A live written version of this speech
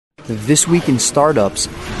This Week in Startups,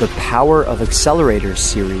 the Power of Accelerators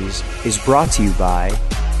series is brought to you by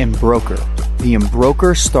Embroker. The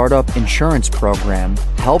Embroker Startup Insurance Program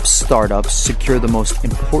helps startups secure the most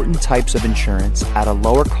important types of insurance at a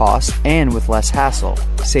lower cost and with less hassle.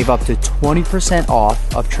 Save up to 20%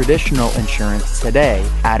 off of traditional insurance today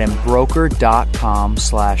at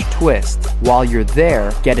embroker.com/twist. While you're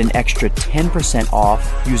there, get an extra 10% off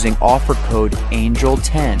using offer code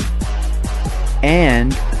ANGEL10.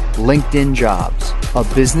 And LinkedIn Jobs. A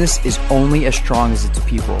business is only as strong as its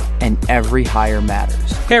people, and every hire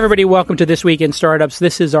matters. Hey everybody, welcome to This Week in Startups.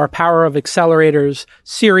 This is our Power of Accelerators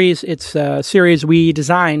series. It's a series we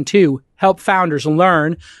designed to help founders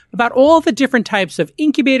learn about all the different types of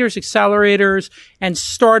incubators, accelerators, and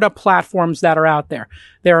startup platforms that are out there.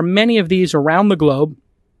 There are many of these around the globe,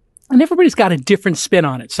 and everybody's got a different spin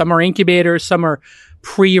on it. Some are incubators, some are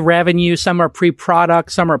pre-revenue, some are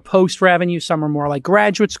pre-product, some are post-revenue, some are more like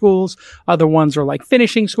graduate schools, other ones are like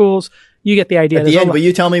finishing schools. You get the idea. At the end, will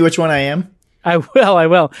you tell me which one I am? I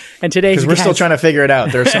will. And today, because we're still trying to figure it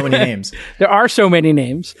out. There are so many names. There are so many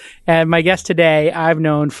names. And my guest today, I've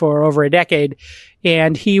known for over a decade,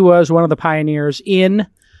 and he was one of the pioneers in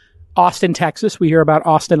Austin, Texas. We hear about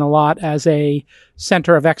Austin a lot as a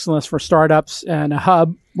center of excellence for startups and a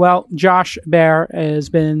hub. Well, Josh Baer has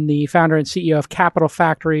been the founder and CEO of Capital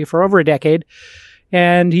Factory for over a decade,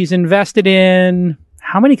 and he's invested in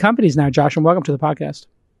how many companies now, Josh? And welcome to the podcast.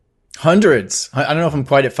 Hundreds. I don't know if I'm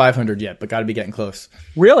quite at 500 yet, but got to be getting close.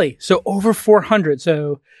 Really? So over 400.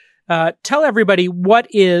 So tell everybody, what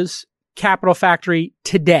is Capital Factory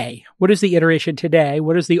today? What is the iteration today?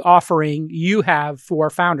 What is the offering you have for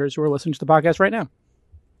founders who are listening to the podcast right now?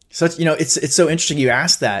 So, it's so interesting you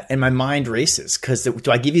asked that, and my mind races, because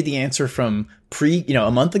do I give you the answer from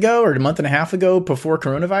a month ago or a month and a half ago before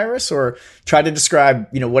coronavirus, or try to describe,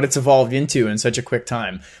 what it's evolved into in such a quick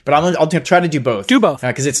time? But I'll try to do both. Do both.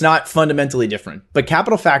 Because it's not fundamentally different. But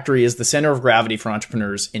Capital Factory is the center of gravity for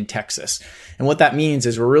entrepreneurs in Texas. And what that means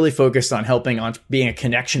is we're really focused on helping being a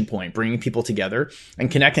connection point, bringing people together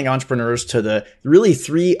and connecting entrepreneurs to the really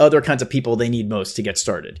three other kinds of people they need most to get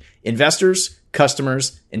started: investors,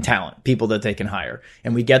 customers, and talent, people that they can hire.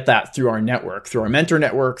 And we get that through our network, through our mentor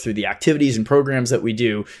network, through the activities and programs that we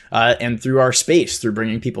do, and through our space, through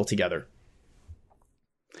bringing people together.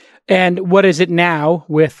 And what is it now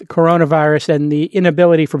with coronavirus and the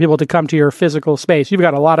inability for people to come to your physical space? You've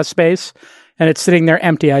got a lot of space, and it's sitting there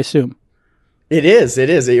empty, I assume. It is.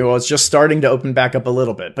 It's just starting to open back up a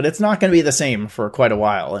little bit, but it's not going to be the same for quite a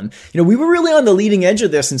while. And, we were really on the leading edge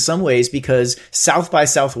of this in some ways, because South by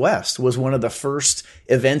Southwest was one of the first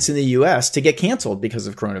events in the US to get canceled because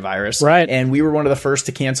of coronavirus. Right. And we were one of the first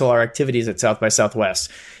to cancel our activities at South by Southwest.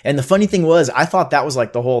 And the funny thing was, I thought that was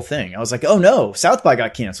like the whole thing. I was like, oh no, South by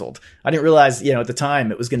got canceled. I didn't realize, at the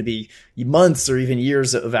time it was going to be months or even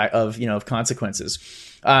years of consequences.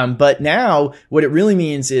 But now what it really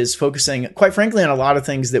means is focusing, quite frankly, on a lot of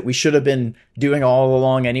things that we should have been doing all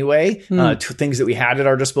along anyway, things that we had at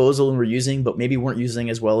our disposal and were using, but maybe weren't using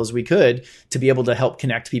as well as we could, to be able to help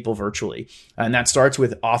connect people virtually. And that starts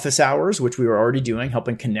with office hours, which we were already doing,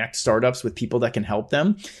 helping connect startups with people that can help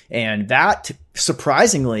them. And that,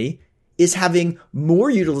 surprisingly, is having more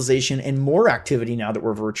utilization and more activity now that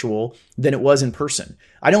we're virtual than it was in person.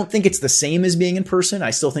 I don't think it's the same as being in person. I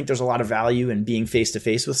still think there's a lot of value in being face to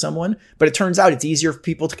face with someone, but it turns out it's easier for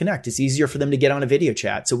people to connect. It's easier for them to get on a video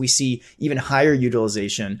chat. So we see even higher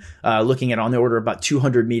utilization, looking at on the order of about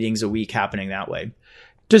 200 meetings a week happening that way.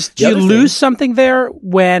 Do you lose something there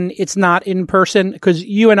when it's not in person? Because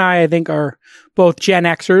you and I think, are both Gen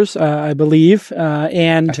Xers, I believe,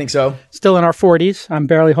 and I think so. Still in our 40s. I'm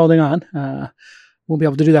barely holding on. Won't be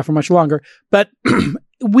able to do that for much longer. But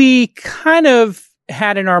we kind of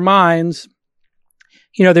had in our minds,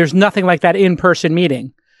 there's nothing like that in-person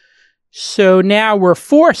meeting. So now we're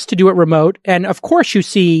forced to do it remote. And of course you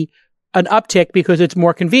see an uptick because it's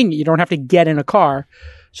more convenient. You don't have to get in a car.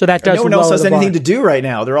 So that does. No one else has anything to do right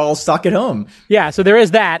now. They're all stuck at home. Yeah, so there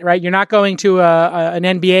is that, right? You're not going to an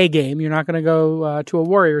NBA game. You're not going to go to a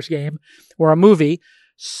Warriors game or a movie.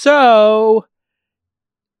 So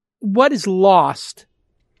what is lost,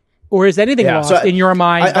 or is anything lost in your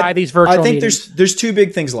mind by these virtual meetings? I think there's two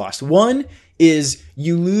big things lost. One is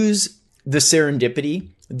you lose the serendipity.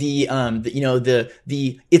 It's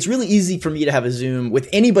really easy for me to have a Zoom with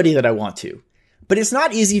anybody that I want to. But it's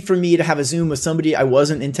not easy for me to have a Zoom with somebody I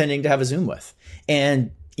wasn't intending to have a Zoom with.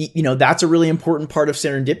 And that's a really important part of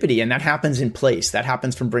serendipity. And that happens in place. That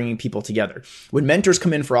happens from bringing people together. When mentors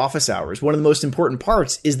come in for office hours, one of the most important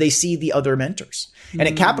parts is they see the other mentors. And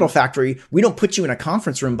at Capital Factory, we don't put you in a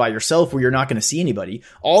conference room by yourself where you're not going to see anybody.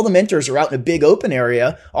 All the mentors are out in a big open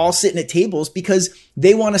area, all sitting at tables because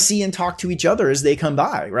they want to see and talk to each other as they come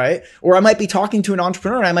by, right? Or I might be talking to an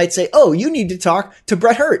entrepreneur and I might say, oh, you need to talk to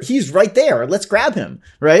Brett Hurt. He's right there. Let's grab him,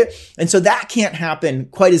 right? And so that can't happen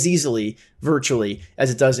quite as easily virtually as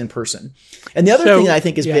it does in person. And the other thing that I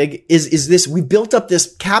think is big is this, we built up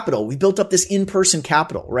this capital. We built up this in-person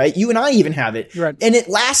capital, right? You and I even have it. Right. And it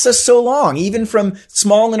lasts us so long, even from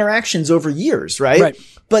small interactions over years, right?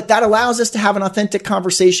 But that allows us to have an authentic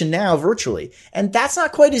conversation now virtually. And that's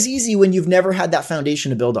not quite as easy when you've never had that foundation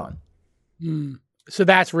to build on. So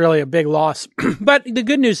that's really a big loss. But the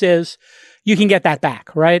good news is you can get that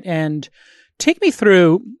back, right? And take me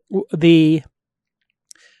through the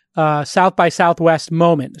South by Southwest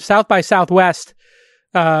moment. South by Southwest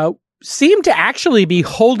seemed to actually be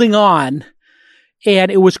holding on,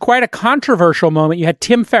 and it was quite a controversial moment. You had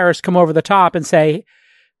Tim Ferriss come over the top and say,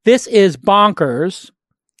 this is bonkers.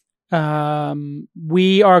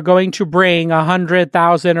 We are going to bring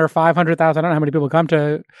 100,000 or 500,000. I don't know how many people come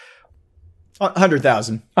to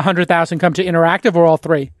 100,000. 100,000 come to Interactive, or all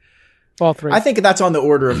three? All three. I think that's on the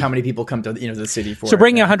order of how many people come to the city for. So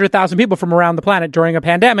bringing 100,000 people from around the planet during a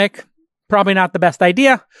pandemic, probably not the best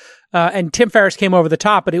idea. And Tim Ferriss came over the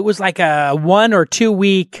top, but it was like a 1 or 2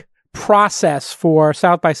 week process for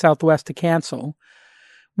South by Southwest to cancel.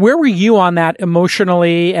 Where were you on that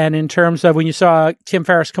emotionally, and in terms of when you saw Tim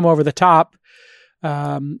Ferriss come over the top,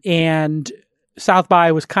 and South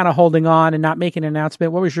by was kind of holding on and not making an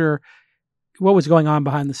announcement? What was going on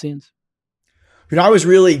behind the scenes? I was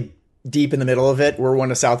really deep in the middle of it. We're one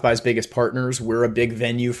of South by's biggest partners. We're a big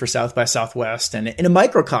venue for South by Southwest. And in a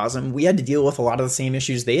microcosm, we had to deal with a lot of the same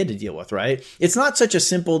issues they had to deal with, right? It's not such a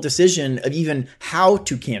simple decision of even how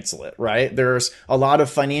to cancel it, right? There's a lot of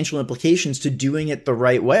financial implications to doing it the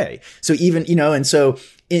right way. So even,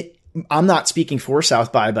 I'm not speaking for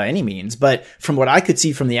South by any means, but from what I could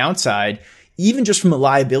see from the outside, even just from a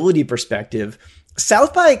liability perspective,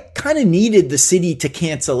 South by kind of needed the city to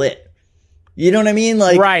cancel it. You know what I mean?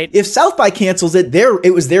 Like, right. If South by cancels it,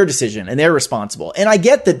 it was their decision and they're responsible. And I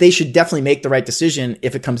get that they should definitely make the right decision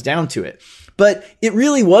if it comes down to it. But it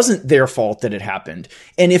really wasn't their fault that it happened.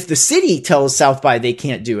 And if the city tells South by they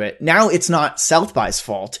can't do it, now it's not South by's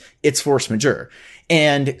fault. It's force majeure.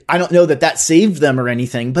 And I don't know that saved them or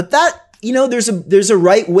anything, but that, there's a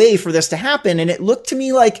right way for this to happen. And it looked to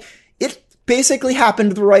me like it basically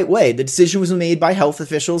happened the right way. The decision was made by health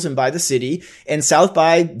officials and by the city, and South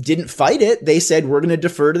by didn't fight it. They said, we're going to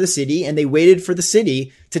defer to the city, and they waited for the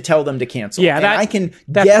city to tell them to cancel. Yeah, and I can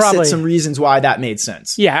guess at some reasons why that made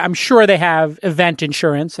sense. Yeah, I'm sure they have event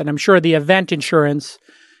insurance, and I'm sure the event insurance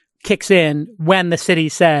kicks in when the city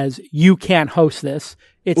says, you can't host this.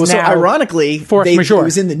 So ironically, it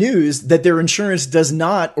was in the news that their insurance does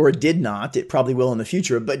not, or did not, it probably will in the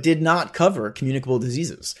future, but did not cover communicable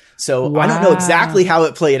diseases. So I don't know exactly how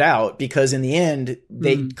it played out, because in the end,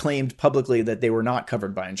 they claimed publicly that they were not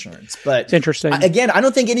covered by insurance. But it's interesting. Again, I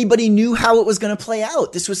don't think anybody knew how it was going to play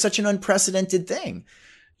out. This was such an unprecedented thing.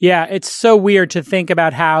 Yeah, it's so weird to think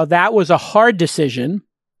about how that was a hard decision.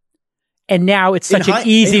 And now it's such an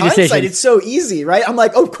easy decision. It's so easy, right? I'm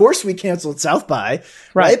like, of course we canceled South by,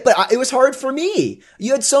 right? But it was hard for me.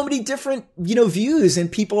 You had so many different, views, and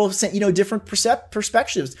people sent, different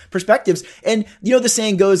perspectives. And, the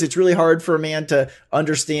saying goes, it's really hard for a man to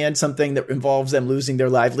understand something that involves them losing their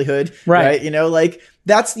livelihood, right?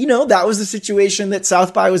 That was the situation that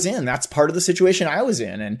South by was in. That's part of the situation I was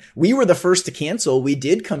in. And we were the first to cancel. We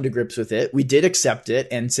did come to grips with it. We did accept it,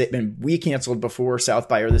 and we canceled before South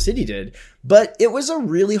by or the city did. But it was a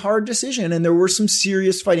really hard decision, and there were some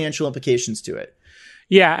serious financial implications to it.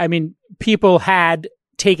 Yeah. I mean, people had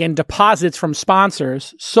taken deposits from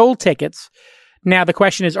sponsors, sold tickets. Now the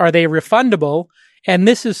question is, are they refundable? And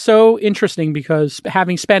this is so interesting because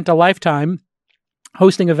having spent a lifetime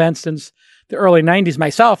hosting events since the early 90s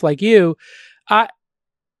myself, like you, I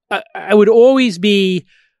would always be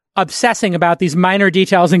obsessing about these minor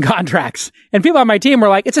details in contracts. And people on my team were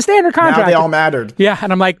like, it's a standard contract. Now they all mattered. Yeah.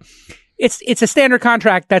 And I'm like, it's a standard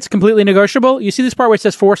contract that's completely negotiable. You see this part where it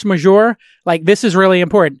says force majeure? Like, this is really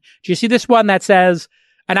important. Do you see this one that says,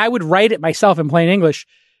 and I would write it myself in plain English,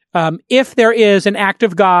 if there is an act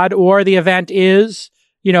of God or the event is,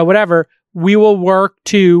 whatever, we will work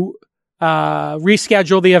to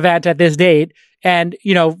reschedule the event at this date. And,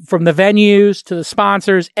 from the venues to the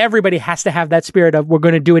sponsors, everybody has to have that spirit of, we're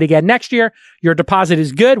going to do it again next year. Your deposit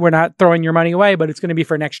is good. We're not throwing your money away, but it's going to be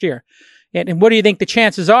for next year. And what do you think the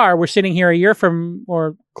chances are? We're sitting here a year from,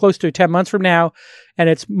 or close to 10 months from now, and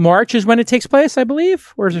it's March is when it takes place, I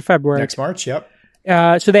believe? Or is it February? Next March, yep.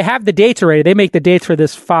 So they have the dates already. They make the dates for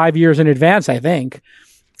this 5 years in advance, I think.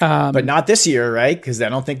 But not this year, right? Because I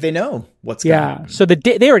don't think they know what's going to happen. So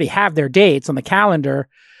they already have their dates on the calendar.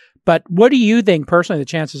 But what do you think, personally, the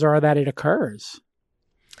chances are that it occurs?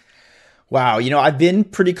 Wow. I've been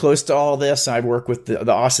pretty close to all this. I work with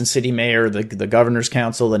the Austin City Mayor, the Governor's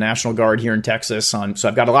Council, the National Guard here in Texas. So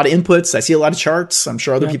I've got a lot of inputs. I see a lot of charts. I'm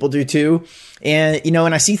sure other people do too. And,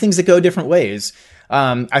 and I see things that go different ways.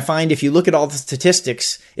 I find if you look at all the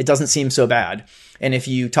statistics, it doesn't seem so bad. And if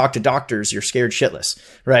you talk to doctors, you're scared shitless,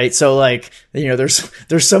 right? So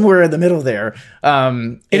there's somewhere in the middle there.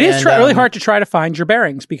 It is really hard to try to find your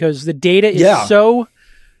bearings because the data is so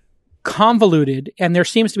convoluted and there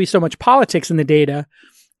seems to be so much politics in the data,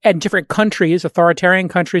 and different countries, authoritarian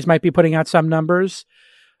countries might be putting out some numbers.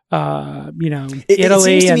 Italy. It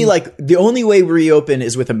seems to me like the only way we reopen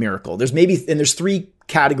is with a miracle. There's three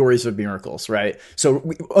categories of miracles, right?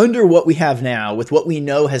 So under what we have now, with what we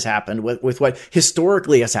know has happened, with what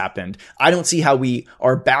historically has happened, I don't see how we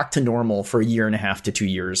are back to normal for 1.5 to 2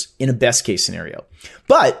 years in a best case scenario.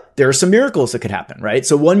 But there are some miracles that could happen, right?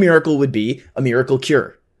 So one miracle would be a miracle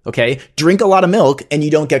cure. Okay. Drink a lot of milk and you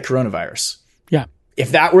don't get coronavirus. Yeah.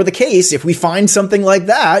 If that were the case, if we find something like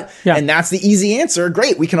that, and that's the easy answer,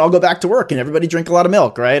 great. We can all go back to work and everybody drink a lot of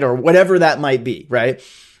milk, right? Or whatever that might be, right?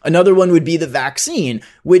 Another one would be the vaccine,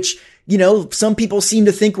 which, some people seem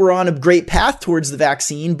to think we're on a great path towards the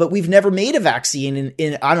vaccine, but we've never made a vaccine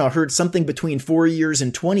in I don't know, heard something between 4 years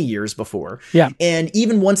and 20 years before. Yeah. And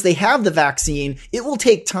even once they have the vaccine, it will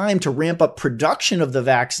take time to ramp up production of the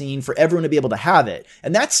vaccine for everyone to be able to have it.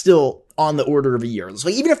 And that's still on the order of a year. So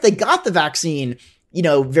even if they got the vaccine,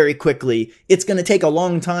 very quickly, it's going to take a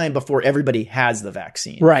long time before everybody has the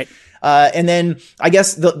vaccine. Right. And then I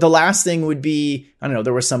guess the last thing would be, I don't know,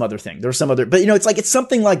 there was some other thing. There was some other, but it's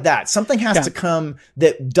something like that. Something has to come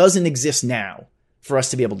that doesn't exist now for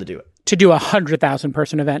us to be able to do it. To do 100,000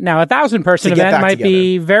 person event. Now, 1,000 person event might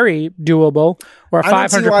be very doable, or a 500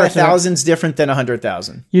 person. I don't see why 1,000's different than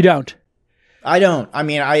 100,000. You don't? I don't. I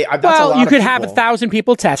mean, that's a lot you of could people. have 1,000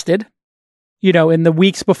 people tested. In the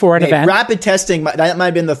weeks before an event. Rapid testing, that might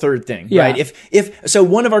have been the third thing, right? So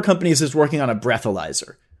one of our companies is working on a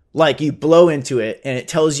breathalyzer. Like you blow into it and it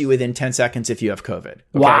tells you within 10 seconds if you have COVID. Okay?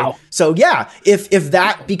 Wow. So if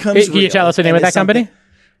that becomes Can you tell us the name of that company?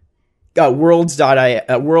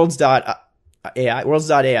 Worlds.ai. Worlds.ai.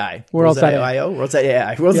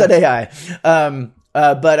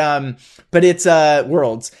 But it's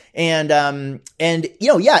Worlds. If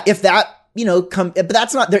that,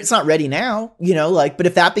 but it's not ready now, but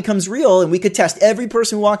if that becomes real and we could test every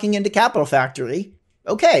person walking into Capital Factory,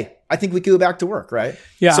 okay, I think we could go back to work, right?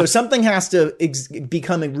 Yeah. So something has to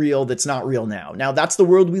become real that's not real now. Now that's the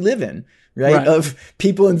world we live in, right? Of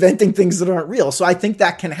people inventing things that aren't real. So I think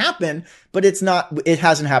that can happen, but it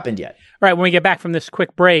hasn't happened yet. All right. When we get back from this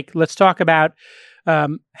quick break, let's talk about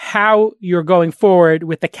how you're going forward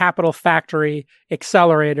with the Capital Factory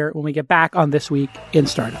Accelerator when we get back on This Week in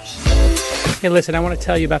Startups. Hey, listen, I want to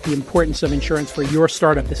tell you about the importance of insurance for your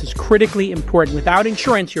startup. This is critically important. Without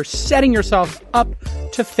insurance, you're setting yourself up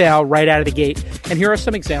to fail right out of the gate. And here are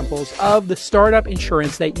some examples of the startup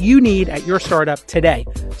insurance that you need at your startup today.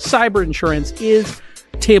 Cyber insurance is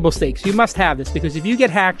table stakes. You must have this because if you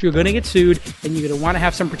get hacked, you're going to get sued and you're going to want to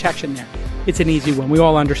have some protection there. It's an easy one. We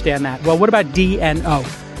all understand that. Well, what about D&O?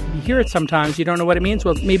 You hear it sometimes. You don't know what it means.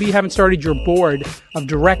 Well, maybe you haven't started your board of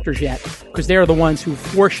directors yet because they're the ones who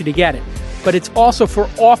force you to get it. But it's also for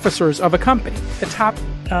officers of a company, the top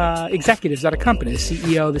executives at a company, the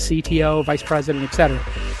CEO, the CTO, vice president, etc.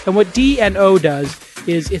 And what D&O does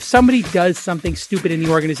is if somebody does something stupid in the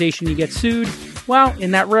organization, you get sued. Well, in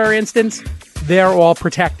that rare instance, they're all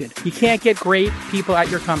protected. You can't get great people at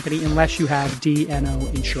your company unless you have D&O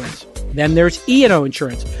insurance. Then there's E&O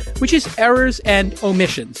insurance, which is errors and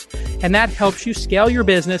omissions. And that helps you scale your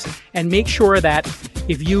business and make sure that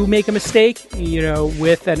if you make a mistake,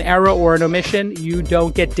 with an error or an omission, you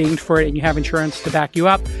don't get dinged for it and you have insurance to back you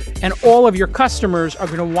up. And all of your customers are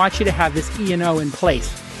going to want you to have this E&O in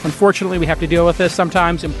place. Unfortunately, we have to deal with this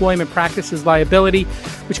sometimes. Employment practices liability,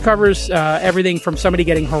 which covers everything from somebody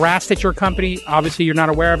getting harassed at your company. Obviously, you're not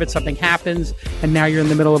aware of it. Something happens, and now you're in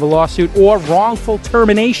the middle of a lawsuit. Or wrongful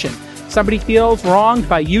termination. Somebody feels wronged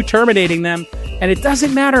by you terminating them, and it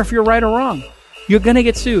doesn't matter if you're right or wrong. You're going to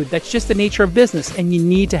get sued. That's just the nature of business, and you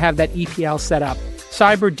need to have that EPL set up.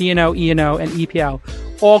 Cyber, D&O, E&O, and EPL,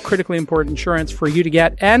 all critically important insurance for you to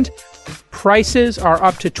get, and prices are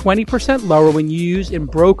up to 20% lower when you use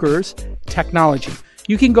Embroker's technology.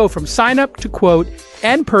 You can go from sign up to quote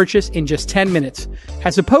and purchase in just 10 minutes,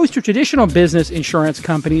 as opposed to traditional business insurance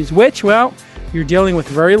companies, which, well, you're dealing with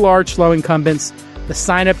very large, slow incumbents. The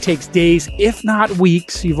sign up takes days, if not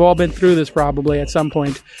weeks. You've all been through this probably at some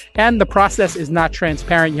point. And the process is not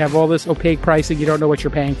transparent. You have all this opaque pricing. You don't know what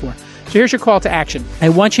you're paying for. So here's your call to action. I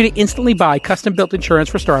want you to instantly buy custom-built insurance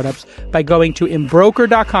for startups by going to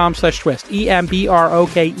embroker.com/twist,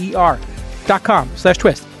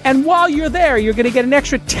 EMBROKER.com/twist. And while you're there, you're going to get an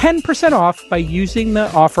extra 10% off by using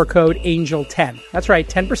the offer code ANGEL10. That's right,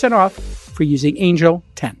 10% off for using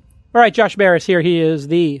ANGEL10. All right, Josh Baer is here. He is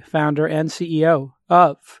the founder and CEO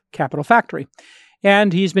of Capital Factory.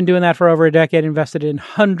 And he's been doing that for over a decade, invested in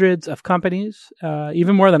hundreds of companies,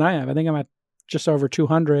 even more than I have. I think I'm at just over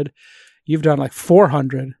 200. You've done like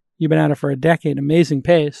 400. You've been at it for a decade. Amazing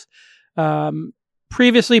pace.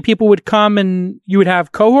 Previously, people would come and you would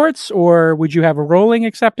have cohorts, or would you have a rolling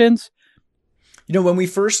acceptance? You know, when we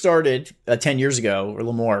first started 10 years ago or a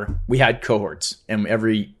little more, we had cohorts, and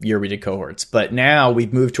every year we did cohorts. But now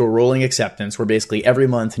we've moved to a rolling acceptance where basically every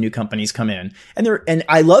month new companies come in. And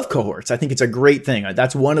I love cohorts. I think it's a great thing.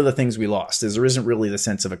 That's one of the things we lost, is there isn't really the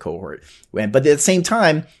sense of a cohort. But at the same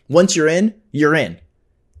time, once you're in, you're in.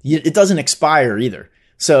 It doesn't expire either.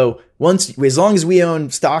 So as long as we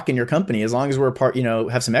own stock in your company, as long as we're a part,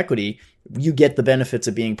 have some equity, you get the benefits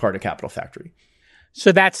of being part of Capital Factory.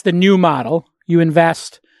 So that's the new model. You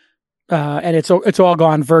invest, and it's all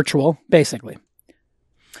gone virtual, basically.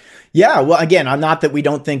 Yeah, well, again, I'm not that we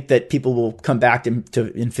don't think that people will come back to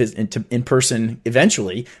in person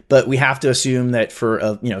eventually, but we have to assume that for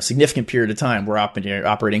a significant period of time we're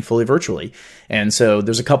operating fully virtually. And so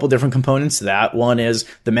there's a couple different components to that. One is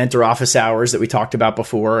the mentor office hours that we talked about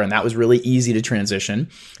before, and that was really easy to transition.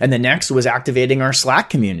 And the next was activating our Slack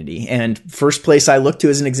community. And first place I look to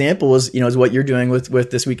as an example is what you're doing with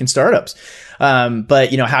This Week in Startups.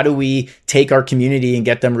 But how do we take our community and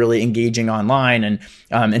get them really engaging online? And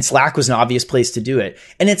Slack was an obvious place to do it.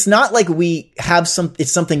 And it's not like we have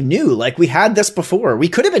it's something new. Like, we had this before. We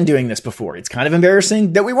could have been doing this before. It's kind of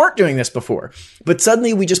embarrassing that we weren't doing this before. But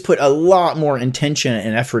suddenly we just put a lot more intention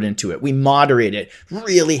and effort into it. We moderate it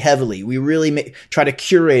really heavily. We really try to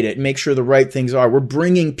curate it and make sure the right things are. We're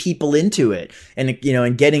bringing people into it and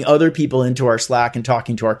getting other people into our Slack and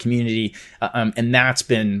talking to our community. And that's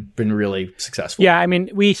been really successful. Yeah, I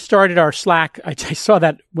mean, we started our Slack. I saw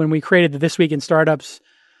that when we created the This Week in Startups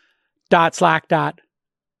 .slack.com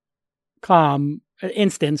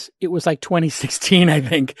instance. It was like 2016, I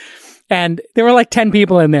think. And there were like 10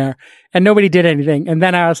 people in there and nobody did anything. And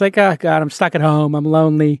then I was like, oh God, I'm stuck at home. I'm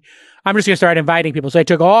lonely. I'm just going to start inviting people. So I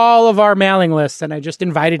took all of our mailing lists and I just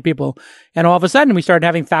invited people. And all of a sudden we started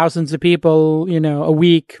having thousands of people, a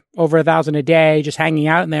week, over 1,000 a day, just hanging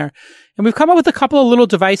out in there. And we've come up with a couple of little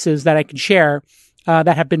devices that I can share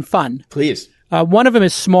that have been fun. Please. One of them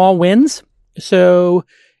is Small Wins. So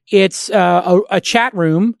it's a chat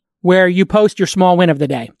room where you post your small win of the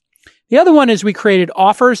day. The other one is we created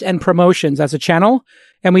offers and promotions as a channel.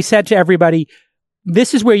 And we said to everybody,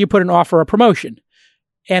 this is where you put an offer or promotion.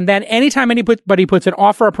 And then anytime anybody puts an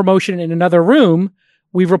offer or promotion in another room,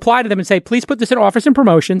 we reply to them and say, please put this in offers and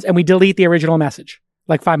promotions. And we delete the original message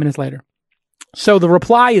like 5 minutes later. So the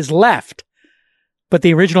reply is left, but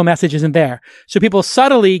the original message isn't there. So people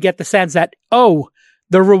subtly get the sense that,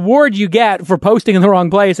 the reward you get for posting in the wrong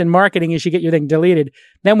place and marketing is you get your thing deleted.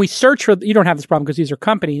 Then we search for, you don't have this problem because these are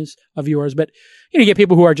companies of yours, but you get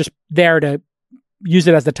people who are just there to use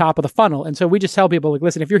it as the top of the funnel. And so we just tell people, like,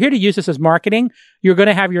 listen, if you're here to use this as marketing, you're going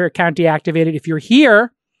to have your account deactivated. If you're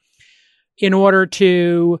here in order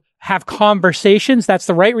to have conversations, that's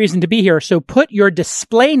the right reason to be here. So put your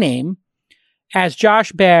display name as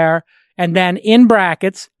Josh Baer and then in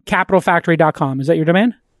brackets, capitalfactory.com. Is that your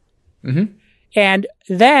domain? Mm-hmm. And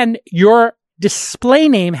then your display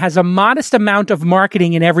name has a modest amount of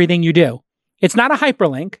marketing in everything you do. It's not a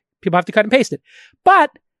hyperlink. People have to cut and paste it,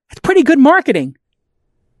 but it's pretty good marketing.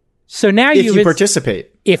 So now if you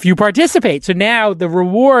participate. If you participate. So now the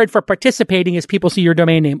reward for participating is people see your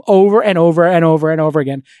domain name over and over and over and over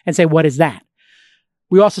again and say, what is that?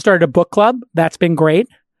 We also started a book club. That's been great.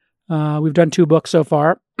 We've done 2 books so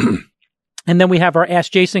far. And then we have our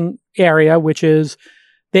Ask Jason area, which is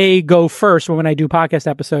they go first when I do podcast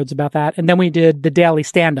episodes about that. And then we did the daily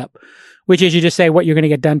stand-up, which is you just say what you're going to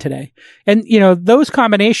get done today. And, those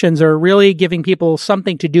combinations are really giving people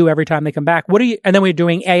something to do every time they come back. And then we're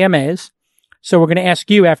doing AMAs. So we're going to ask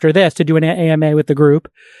you after this to do an AMA with the group.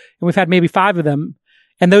 And we've had maybe 5 of them.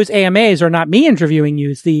 And those AMAs are not me interviewing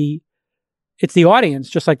you. It's the audience,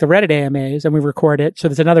 just like the Reddit AMAs, and we record it. So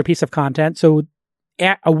there's another piece of content. So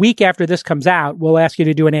a week after this comes out, we'll ask you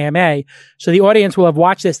to do an AMA. So the audience will have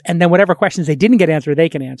watched this, and then whatever questions they didn't get answered, they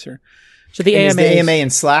can answer. So the AMA is the AMA in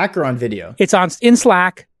Slack or on video? It's in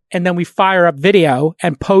Slack, and then we fire up video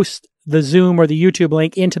and post the Zoom or the YouTube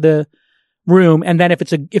link into the room. And then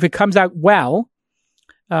if it comes out well,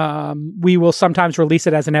 we will sometimes release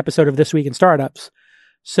it as an episode of This Week in Startups.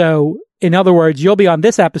 So in other words, you'll be on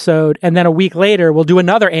this episode, and then a week later, we'll do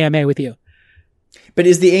another AMA with you. But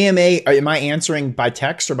is the AMA, am I answering by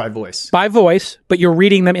text or by voice? By voice, but you're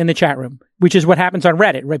reading them in the chat room, which is what happens on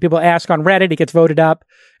Reddit, right? People ask on Reddit, it gets voted up,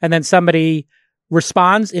 and then somebody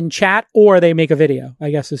responds in chat, or they make a video.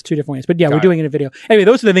 I guess there's two different ways. But yeah, we're doing it in a video. Anyway,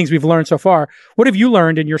 those are the things we've learned so far. What have you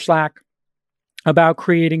learned in your Slack about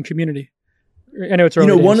creating community? I know it's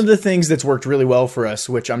early days. One of the things that's worked really well for us,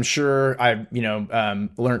 which I'm sure I,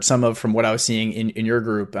 learned some of from what I was seeing in your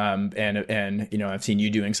group, and I've seen you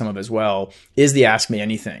doing some of as well, is the Ask Me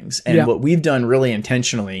Anythings. And what we've done really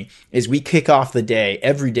intentionally is we kick off the day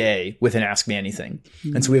every day with an Ask Me Anything.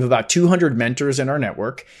 Mm-hmm. And so we have about 200 mentors in our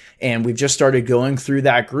network, and we've just started going through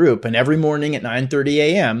that group. And every morning at 9:30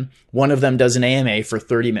 a.m., one of them does an AMA for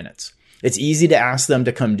 30 minutes. It's easy to ask them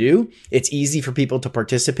to come do. It's easy for people to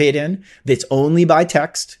participate in. It's only by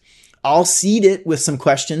text. I'll seed it with some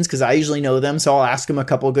questions because I usually know them. So I'll ask them a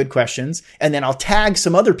couple of good questions, and then I'll tag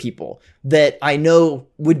some other people that I know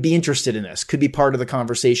would be interested in this, could be part of the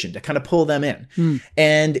conversation, to kind of pull them in.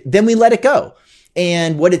 And then we let it go.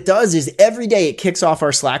 And what it does is every day it kicks off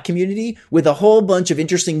our Slack community with a whole bunch of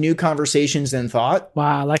interesting new conversations and thought.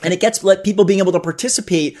 Wow. And it gets people being able to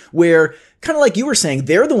participate where, kind of like you were saying,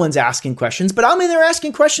 they're the ones asking questions, but I'm in there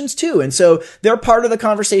asking questions too. And so they're part of the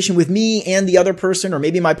conversation with me and the other person, or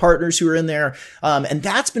maybe my partners who are in there. And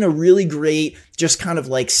that's been a really great, just kind of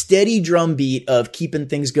like steady drumbeat of keeping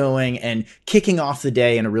things going and kicking off the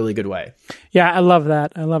day in a really good way. Yeah, I love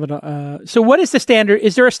that. I love it. So what is the standard?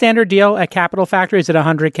 Is there a standard deal at Capital Factory? Is it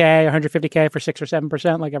 100K, 150K for 6 or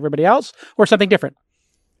 7% like everybody else, or something different?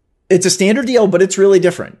 It's a standard deal, but it's really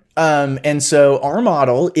different. And so our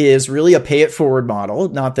model is really a pay it forward model.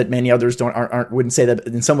 Not that many others wouldn't say that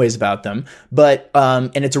in some ways about them, but,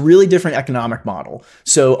 and it's a really different economic model.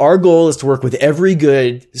 So our goal is to work with every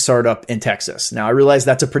good startup in Texas. Now I realize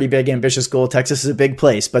that's a pretty big, ambitious goal. Texas is a big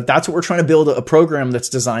place, but that's what we're trying to build a program that's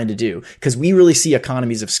designed to do, because we really see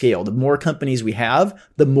economies of scale. The more companies we have,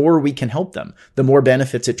 the more we can help them, the more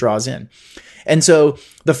benefits it draws in. And so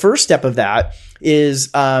the first step of that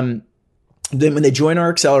is, then when they join our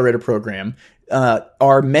accelerator program,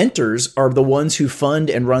 our mentors are the ones who fund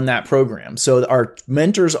and run that program. So our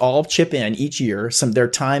mentors all chip in each year their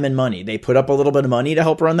time and money. They put up a little bit of money to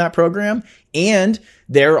help run that program, and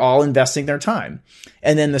they're all investing their time.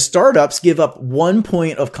 And then the startups give up 1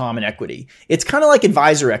 point of common equity. It's kind of like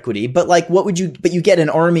advisor equity, but but you get an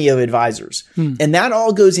army of advisors. And that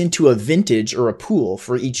all goes into a vintage or a pool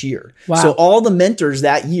for each year. Wow. So all the mentors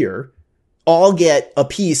that year all get a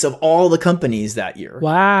piece of all the companies that year.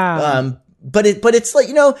 Wow. But it's like,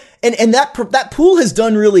 and that pool has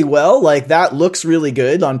done really well. Like that looks really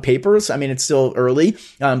good on papers. I mean, it's still early,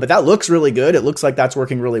 but that looks really good. It looks like that's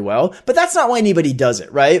working really well, but that's not why anybody does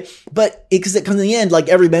it. Right. But because it comes in the end, like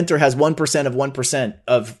every mentor has 1% of 1%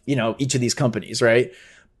 of, each of these companies. Right.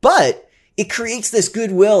 But it creates this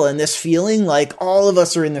goodwill and this feeling like all of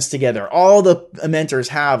us are in this together. All the mentors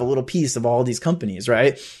have a little piece of all these companies,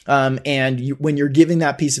 right? When you're giving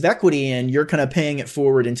that piece of equity and you're kind of paying it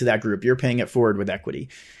forward into that group, you're paying it forward with equity.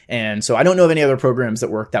 And so I don't know of any other programs that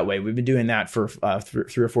work that way. We've been doing that for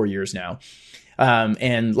 3 or 4 years now.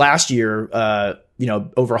 And last year,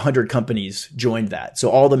 over 100 companies joined that. So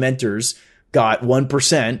all the mentors got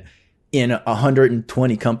 1% in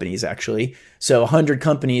 120 companies, actually. So 100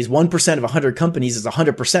 companies, 1% of 100 companies is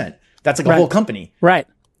 100%. That's like a whole company. Right.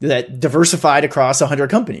 That diversified across 100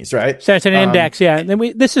 companies, right? So it's an index, yeah.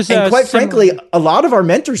 And quite frankly, a lot of our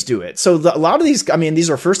mentors do it. So a lot of these, these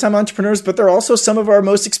are first-time entrepreneurs, but they're also some of our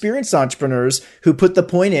most experienced entrepreneurs who put the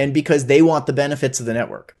point in because they want the benefits of the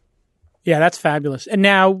network. Yeah, that's fabulous. And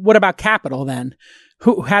now what about capital then?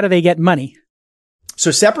 How do they get money?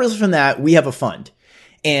 So separately from that, we have a fund.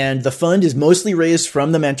 And the fund is mostly raised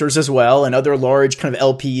from the mentors as well and other large kind of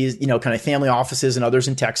LPs, kind of family offices and others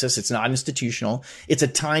in Texas. It's not institutional. It's a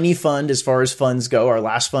tiny fund as far as funds go. Our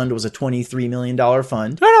last fund was a $23 million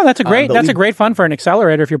fund. No, that's a great fund for an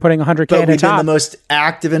accelerator if you're putting 100K at the top. We've been the most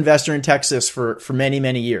active investor in Texas for many,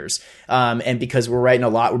 many years. And because we're writing a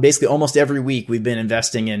lot, we're basically almost every week we've been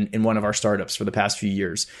investing in one of our startups for the past few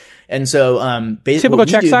years. And so basically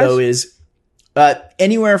what we do though is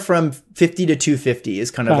anywhere from 50 to 250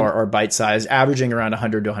 is kind of our bite size, averaging around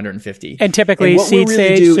 100 to 150. And typically seed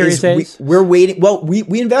stage, Series A? We're waiting. Well,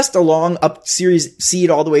 we invest along up Series Seed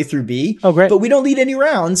all the way through B. Oh, great. But we don't lead any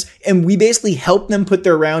rounds, and we basically help them put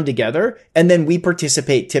their round together, and then we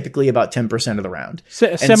participate typically about 10% of the round.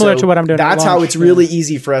 Similar to what I'm doing. That's how it's really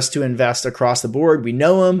easy for us to invest across the board. We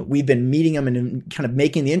know them. We've been meeting them and kind of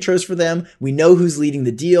making the intros for them. We know who's leading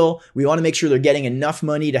the deal. We want to make sure they're getting enough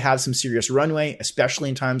money to have some serious runway, especially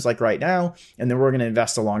in times like right now. And then we're going to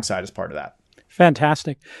invest alongside as part of that.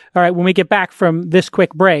 Fantastic. All right. When we get back from this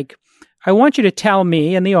quick break, I want you to tell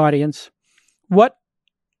me and the audience what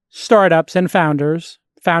startups and founders,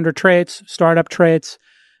 founder traits, startup traits,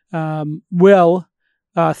 will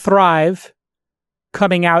thrive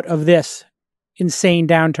coming out of this insane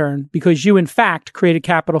downturn, because you, in fact, created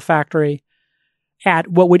Capital Factory at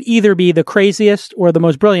what would either be the craziest or the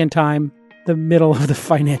most brilliant time, the middle of the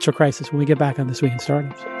financial crisis, when we get back on This Week in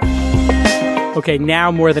Startups. Okay,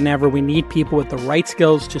 now more than ever, we need people with the right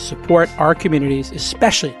skills to support our communities,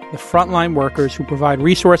 especially the frontline workers who provide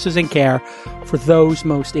resources and care for those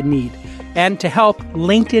most in need. And to help,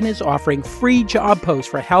 LinkedIn is offering free job posts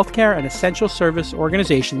for healthcare and essential service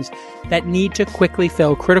organizations that need to quickly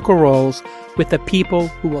fill critical roles with the people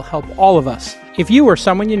who will help all of us. If you or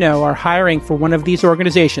someone you know are hiring for one of these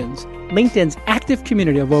organizations, LinkedIn's active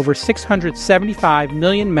community of over 675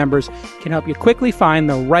 million members can help you quickly find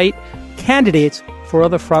the right candidates for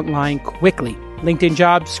the front line quickly. LinkedIn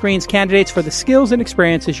Jobs screens candidates for the skills and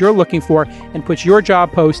experiences you're looking for and puts your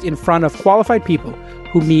job post in front of qualified people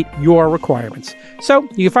who meet your requirements. So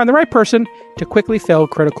you can find the right person to quickly fill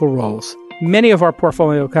critical roles. Many of our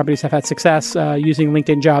portfolio companies have had success using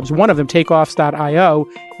LinkedIn Jobs. One of them, Takeoffs.io,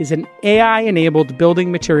 is an AI-enabled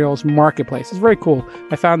building materials marketplace. It's very cool.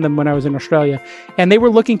 I found them when I was in Australia. And they were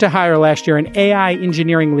looking to hire last year an AI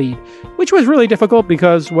engineering lead, which was really difficult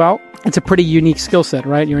because, well, it's a pretty unique skill set,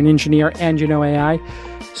 right? You're an engineer and you know AI.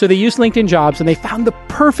 So they used LinkedIn Jobs and they found the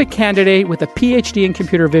perfect candidate with a PhD in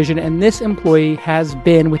computer vision. And this employee has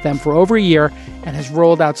been with them for over a year and has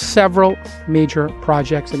rolled out several major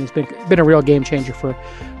projects and has been a real game changer for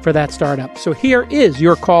that startup. So here is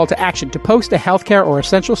your call to action. To post a healthcare or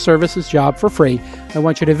essential services job for free, I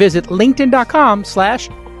want you to visit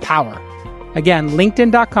linkedin.com/power. Again,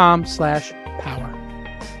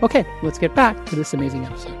 linkedin.com/power. Okay, let's get back to this amazing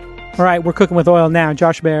episode. All right, we're cooking with oil now.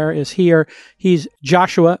 Josh Baer is here. He's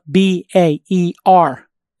Joshua, B-A-E-R.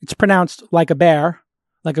 It's pronounced like a bear,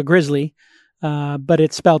 like a grizzly, but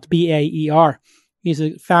it's spelled B-A-E-R. He's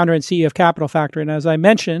a founder and CEO of Capital Factory. And as I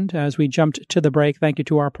mentioned, as we jumped to the break, thank you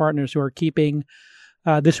to our partners who are keeping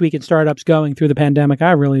This Week in Startups going through the pandemic.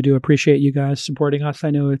 I really do appreciate you guys supporting us.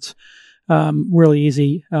 I know it's really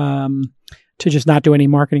easy to just not do any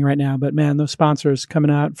marketing right now. But man, those sponsors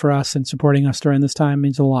coming out for us and supporting us during this time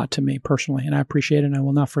means a lot to me personally. And I appreciate it and I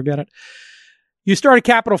will not forget it. You started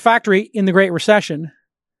Capital Factory in the Great Recession.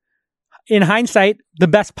 In hindsight, the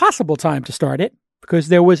best possible time to start it because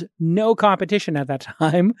there was no competition at that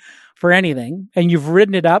time for anything. And you've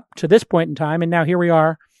ridden it up to this point in time. And now here we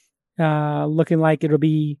are looking like it'll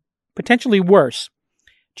be potentially worse.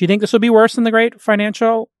 Do you think this will be worse than the Great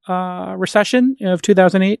Financial Recession of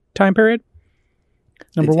 2008 time period?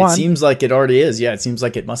 Number one. It seems like it already is. Yeah, it seems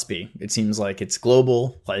like it must be. It seems like it's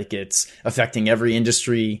global, like it's affecting every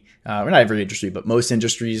industry, or not every industry, but most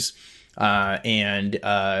industries. And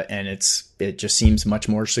it just seems much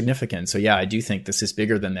more significant. So yeah, I do think this is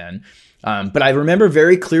bigger than then. But I remember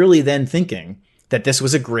very clearly then thinking that this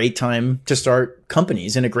was a great time to start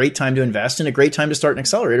companies and a great time to invest and a great time to start an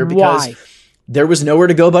accelerator because there was nowhere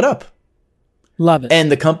to go but up. Love it. And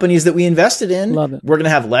the companies that we invested in, Love it. We're going to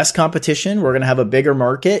have less competition. We're going to have a bigger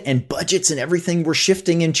market and budgets and everything were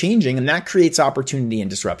shifting and changing. And that creates opportunity and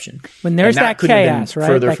disruption. When there's that chaos, right?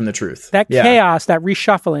 Further from the truth. That chaos, that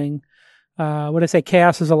reshuffling, what did I say?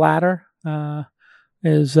 Chaos is a ladder,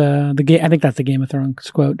 is the game. I think that's the Game of Thrones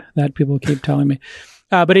quote that people keep telling me.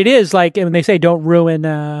 But it is like, when they say don't ruin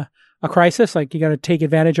a crisis, like you got to take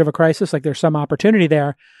advantage of a crisis, like there's some opportunity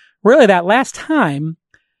there. Really, that last time,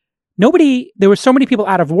 there were so many people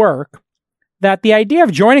out of work that the idea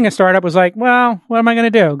of joining a startup was like, well, what am I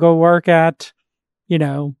going to do? Go work at,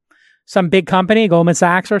 some big company, Goldman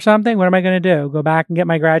Sachs or something? What am I going to do? Go back and get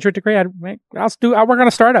my graduate degree? I'll work on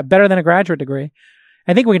a startup better than a graduate degree.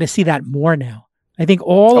 I think we're going to see that more now. I think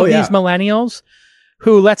all of these millennials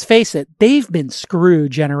who, let's face it, they've been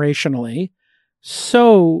screwed generationally.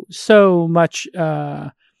 So much,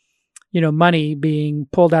 money being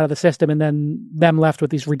pulled out of the system and then them left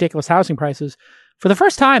with these ridiculous housing prices. For the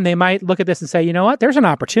first time, they might look at this and say, you know what? There's an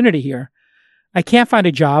opportunity here. I can't find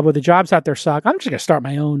a job or the jobs out there suck. I'm just going to start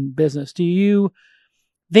my own business. Do you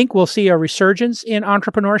think we'll see a resurgence in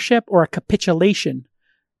entrepreneurship or a capitulation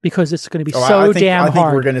because it's going to be damn hard. I think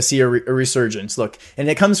we're going to see a resurgence. Look, and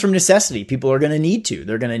it comes from necessity. People are going to need to.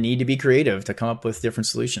 They're going to need to be creative to come up with different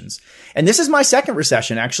solutions. And this is my second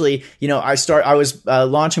recession. Actually, I was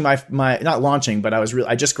launching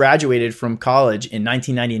I just graduated from college in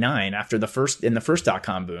 1999 after the first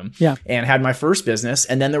 .com boom. Yeah. And had my first business.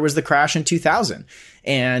 And then there was the crash in 2000.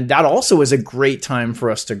 And that also was a great time for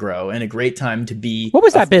us to grow and a great time to be. What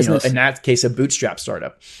was that business? In that case, a bootstrap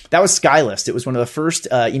startup. That was Skylist. It was one of the first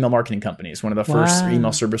email marketing companies, one of the first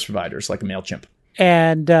email service providers like a MailChimp.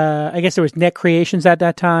 And I guess there was Net Creations at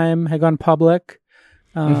that time, had gone public.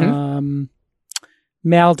 Mail.com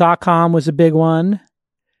was a big one.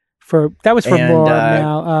 That was for more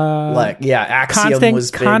mail. Axiom was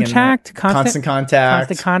big. Constant Contact.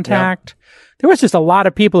 Yep. There was just a lot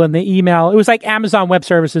of people in the email. It was like Amazon Web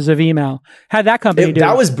Services of email. How'd that company do?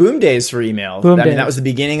 That was boom days for email. That was the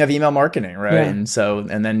beginning of email marketing, right? Yeah.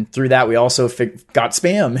 And then through that, we also got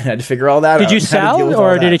spam and had to figure all that out. Did you sell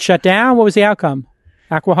or did it shut down? What was the outcome?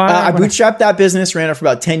 Aquahara? I bootstrapped that business, ran it for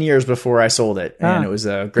about 10 years before I sold it. And it was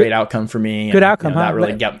a great outcome for me. Good outcome, That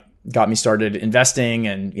really got me started investing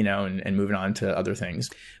and moving on to other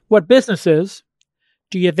things. What businesses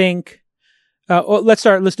do you think? Let's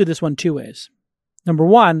do this one two ways. Number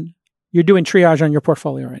one, you're doing triage on your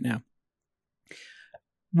portfolio right now.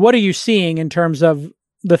 What are you seeing in terms of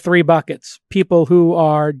the three buckets? People who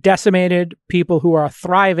are decimated, people who are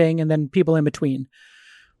thriving, and then people in between.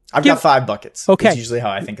 I've got 5 buckets. Okay. That's usually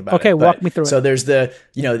how I think about it. Okay, walk me through it. So there's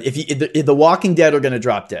if the Walking Dead are going to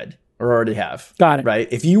drop dead or already have. Got it. Right?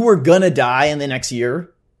 If you were going to die in the next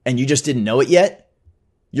year and you just didn't know it yet,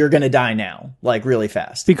 you're going to die now, like really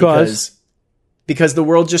fast. Because the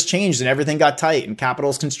world just changed and everything got tight and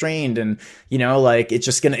capital's constrained and, it's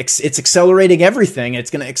just it's accelerating everything.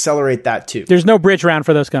 It's going to accelerate that too. There's no bridge round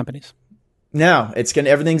for those companies. No,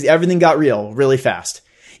 everything got real really fast.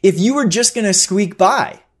 If you were just going to squeak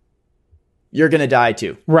by, you're going to die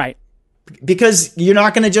too. Right. Because you're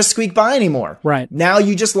not going to just squeak by anymore. Right. Now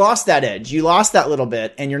you just lost that edge. You lost that little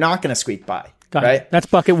bit and you're not going to squeak by. Right. That's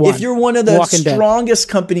bucket one. If you're one of the strongest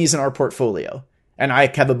companies in our portfolio, and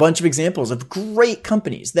I have a bunch of examples of great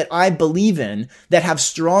companies that I believe in that have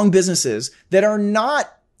strong businesses that are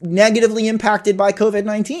not negatively impacted by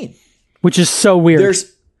COVID-19. Which is so weird.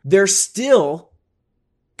 They're still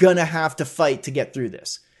going to have to fight to get through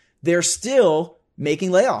this. They're still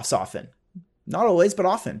making layoffs often. Not always, but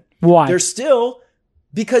often. Why? They're still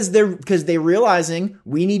because they're realizing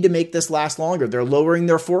we need to make this last longer. They're lowering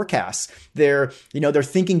their forecasts. They're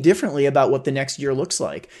thinking differently about what the next year looks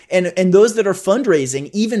like. And those that are fundraising,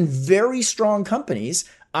 even very strong companies,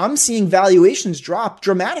 I'm seeing valuations drop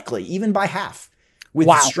dramatically, even by half with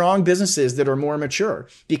strong businesses that are more mature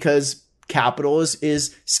because capital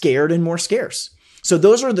is scared and more scarce. So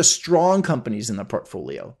those are the strong companies in the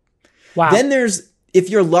portfolio. Wow. Then if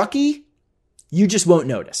you're lucky, you just won't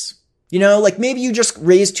notice. Maybe you just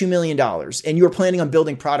raised $2 million and you were planning on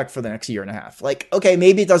building product for the next year and a half. Okay,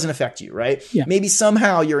 maybe it doesn't affect you, right? Yeah. Maybe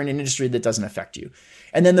somehow you're in an industry that doesn't affect you.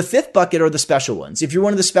 And then the fifth bucket are the special ones. If you're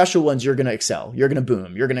one of the special ones, you're going to excel. You're going to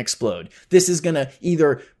boom. You're going to explode. This is going to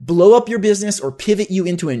either blow up your business or pivot you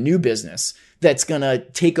into a new business that's going to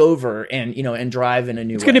take over and drive in a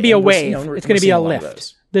new way. It's going to be a wave. It's going to be a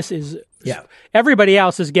lift. This is, everybody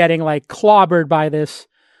else is getting clobbered by this.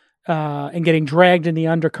 And getting dragged in the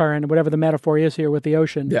undercurrent, whatever the metaphor is here with the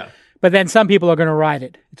ocean. Yeah. But then some people are going to ride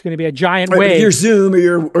it. It's going to be a giant wave. If your Zoom or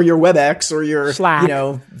your WebEx or your Slack,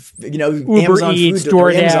 Uber Amazon Eats,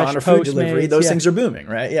 DoorDash, or food delivery, those things are booming,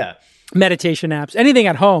 right? Yeah. Meditation apps, anything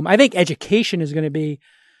at home. I think education is going to be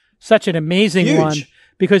such an amazing one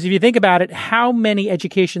because if you think about it, how many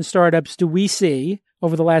education startups do we see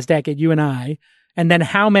over the last decade, you and I, and then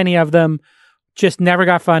how many of them just never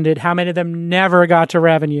got funded, how many of them never got to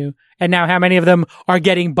revenue, and now how many of them are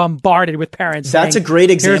getting bombarded with parents That's saying, a great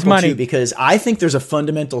example money. Too, because I think there's a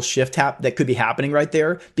fundamental shift that could be happening right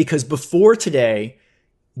there, because before today,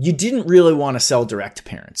 you didn't really want to sell direct to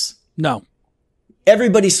parents. No.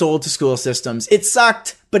 Everybody sold to school systems. It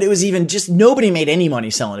sucked, but it was even just nobody made any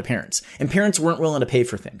money selling to parents, and parents weren't willing to pay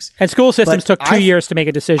for things. And school systems took 2 years to make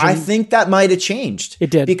a decision. I think that might have changed.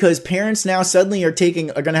 It did. Because parents now suddenly are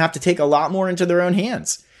going to have to take a lot more into their own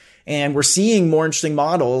hands. And we're seeing more interesting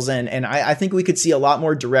models. And I think we could see a lot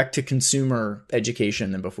more direct to consumer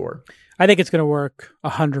education than before. I think it's going to work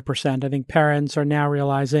 100%. I think parents are now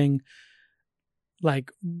realizing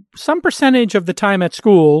some percentage of the time at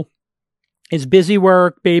school is busy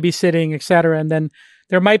work, babysitting, et cetera. And then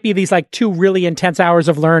there might be these 2 really intense hours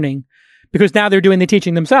of learning because now they're doing the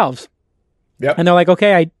teaching themselves. Yep. And they're like,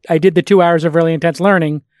 okay, I did the 2 hours of really intense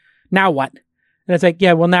learning. Now what? And it's like,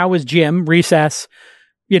 yeah, well, now was gym, recess,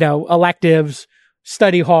 electives,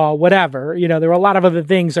 study hall, whatever. There were a lot of other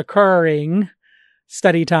things occurring,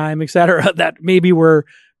 study time, et cetera, that maybe were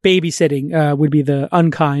babysitting would be the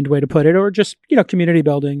unkind way to put it, or just, community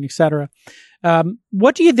building, et cetera.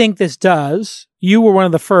 What do you think this does? You were one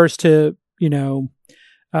of the first to,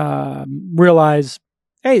 realize,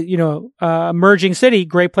 hey, emerging city,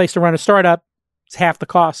 great place to run a startup. It's half the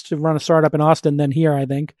cost to run a startup in Austin than here, I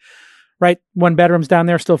think. Right? 1 bedroom's down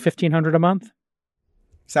there, still $1,500 a month.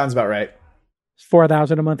 Sounds about right. It's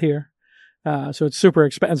 $4,000 a month here. So it's super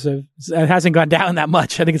expensive. It hasn't gone down that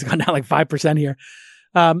much. I think it's gone down like 5% here.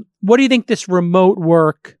 What do you think this remote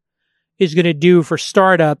work is going to do for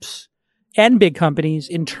startups and big companies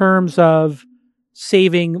in terms of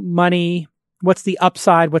saving money? What's the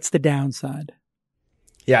upside? What's the downside?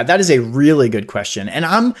 Yeah, that is a really good question. And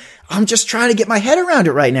I'm just trying to get my head around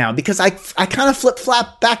it right now because I kind of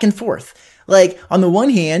flip-flap back and forth. Like, on the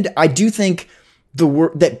one hand, I do think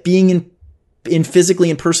that being in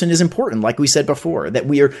physically in person is important. Like we said before, that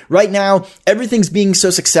we are right now, everything's being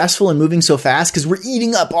so successful and moving so fast because we're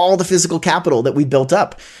eating up all the physical capital that we built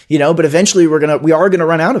up, but eventually we are going to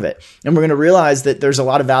run out of it. And we're going to realize that there's a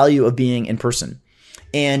lot of value of being in person.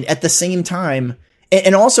 And at the same time,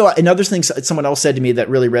 and also another thing someone else said to me that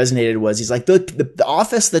really resonated was, he's like, the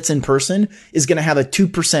office that's in person is going to have a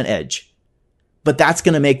 2% edge, but that's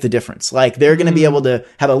going to make the difference. Like, they're going to be able to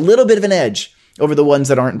have a little bit of an edge over the ones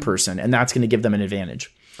that aren't in person, and that's going to give them an advantage.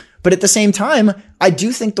 But at the same time, I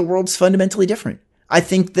do think the world's fundamentally different. I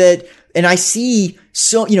think that, and I see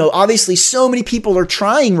obviously so many people are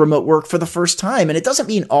trying remote work for the first time, and it doesn't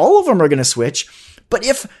mean all of them are going to switch. But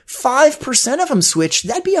if 5% of them switch,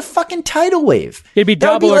 that'd be a fucking tidal wave. It'd be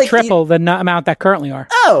double or triple the amount that currently are.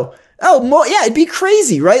 More, yeah, it'd be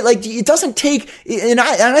crazy, right? Like, it doesn't take, and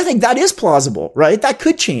I think that is plausible, right? That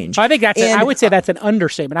could change. I think I would say that's an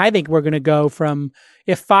understatement. I think we're going to go from,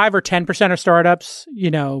 if 5 or 10% of startups,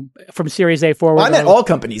 from Series A forward. Well, I meant all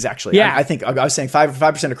companies, actually. Yeah. I think I was saying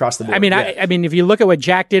 5% across the board. I mean, yeah. I mean, if you look at what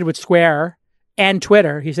Jack did with Square and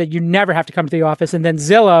Twitter, he said, you never have to come to the office. And then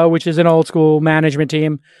Zillow, which is an old school management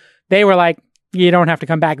team, they were like, you don't have to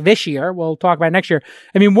come back this year. We'll talk about it next year.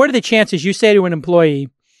 I mean, what are the chances you say to an employee,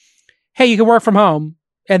 hey, you can work from home,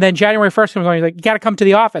 and then January 1st comes along, you're like, you got to come to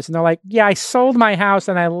the office. And they're like, yeah, I sold my house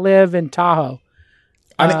and I live in Tahoe.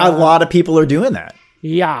 I mean, a lot of people are doing that.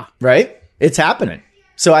 Yeah. Right? It's happening.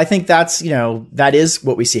 So I think that's, that is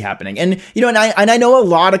what we see happening. And, and I know a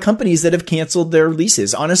lot of companies that have canceled their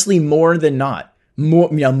leases, honestly, more than not.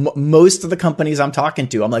 Most of the companies I'm talking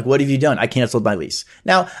to, I'm like, what have you done? I canceled my lease.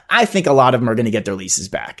 Now, I think a lot of them are going to get their leases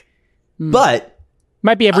back, but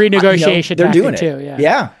might be a renegotiation. They're doing it too.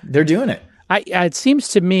 Yeah, they're doing it. It seems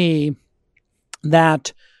to me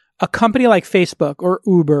that a company like Facebook or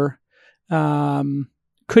Uber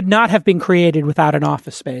could not have been created without an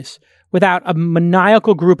office space, without a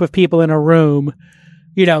maniacal group of people in a room,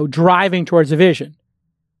 driving towards a vision.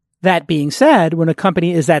 That being said, when a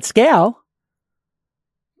company is at scale,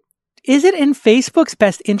 is it in Facebook's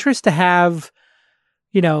best interest to have,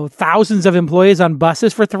 thousands of employees on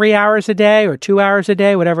buses for 3 hours a day or 2 hours a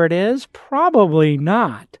day, whatever it is? Probably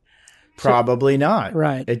not. Probably not.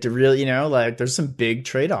 Right. It really, there's some big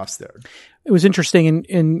trade-offs there. It was interesting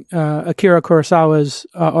in Akira Kurosawa's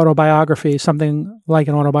autobiography, something like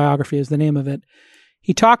an autobiography is the name of it.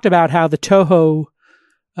 He talked about how the Toho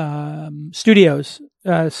Studios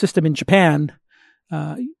system in Japan,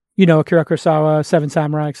 Akira Kurosawa, Seven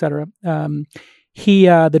Samurai, etc.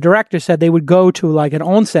 The director said they would go to like an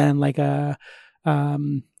onsen,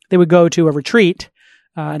 they would go to a retreat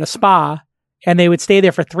and a spa, and they would stay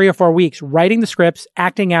there for 3 or 4 weeks, writing the scripts,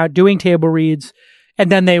 acting out, doing table reads,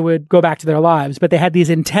 and then they would go back to their lives. But they had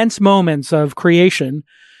these intense moments of creation.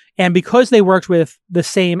 And because they worked with the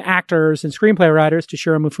same actors and screenplay writers,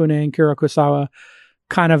 Toshiro Mifune and Akira Kurosawa,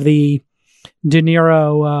 kind of the De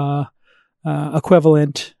Niro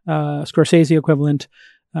equivalent, Scorsese equivalent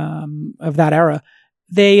of that era,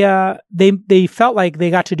 they felt like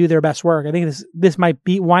they got to do their best work. I think this might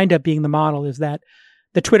wind up being the model, is that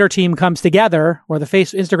the Twitter team comes together, or the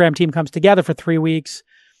Instagram team comes together for 3 weeks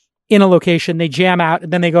in a location, they jam out,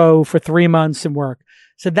 and then they go for 3 months and work.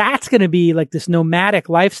 So that's going to be like this nomadic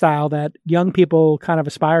lifestyle that young people kind of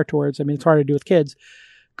aspire towards. I mean, it's hard to do with kids.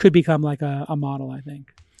 Could become like a model, I think.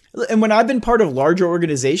 And when I've been part of larger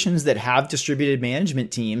organizations that have distributed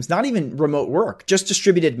management teams, not even remote work, just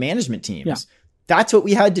distributed management teams, that's what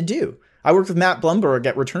we had to do. I worked with Matt Blumberg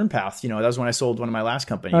at Return Path. That was when I sold one of my last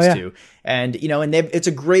companies too. And, and it's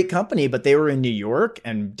a great company, but they were in New York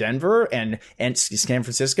and Denver and San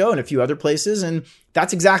Francisco and a few other places. And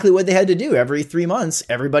that's exactly what they had to do. Every 3 months,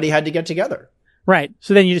 everybody had to get together. Right.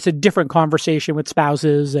 So then you just a different conversation with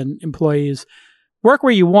spouses and employees. Work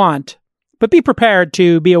where you want, but be prepared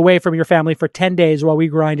to be away from your family for 10 days while we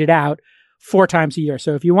grind it out 4 times a year.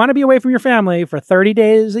 So if you want to be away from your family for 30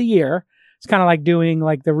 days a year, it's kind of like doing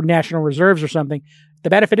like the National Reserves or something. The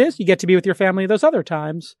benefit is you get to be with your family those other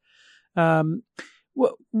times.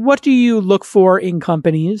 What do you look for in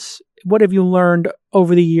companies? What have you learned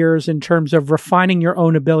over the years in terms of refining your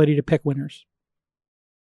own ability to pick winners?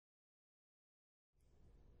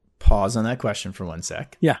 Pause on that question for 1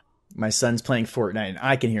 sec. Yeah. My son's playing Fortnite and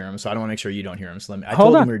I can hear him, so I don't want to make sure you don't hear him. So I Hold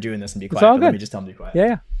told on. him we were doing this and be quiet, all but good. let me just tell him to be quiet.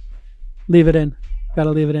 Yeah. Leave it in.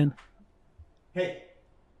 Gotta leave it in. Hey.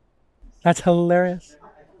 That's hilarious.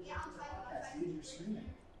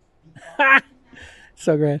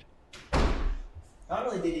 So great. Not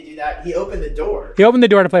only did he do that, he opened the door. He opened the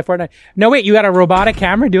door to play Fortnite. No, wait, you got a robotic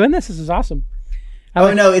camera doing this? This is awesome.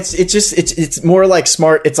 No, it's more like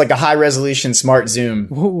smart. It's like a high resolution smart zoom.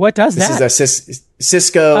 What does that? This is a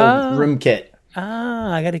Cisco room kit.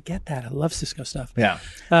 I got to get that. I love Cisco stuff. Yeah.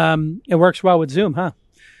 It works well with Zoom, huh?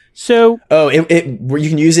 So you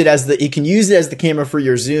can use it as the camera for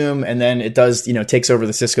your Zoom, and then it does takes over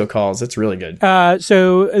the Cisco calls. It's really good.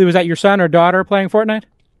 So was that your son or daughter playing Fortnite?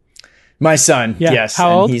 My son, yeah. Yes.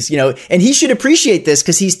 How old? And he's, and he should appreciate this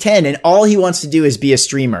because he's 10 and all he wants to do is be a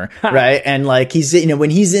streamer, right? And like he's,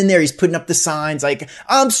 when he's in there, he's putting up the signs like,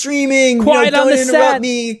 I'm streaming, quiet don't on the interrupt set.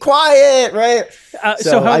 me, quiet, right?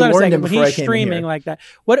 So hold on a second. When he's in streaming here. like that,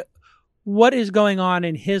 what is going on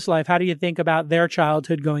in his life? How do you think about their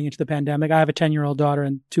childhood going into the pandemic? I have a 10-year-old daughter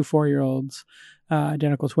and 2 4-year-olds,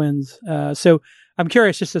 identical twins. So I'm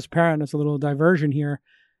curious, just as a parent, it's a little diversion here.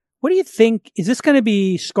 What do you think? Is this going to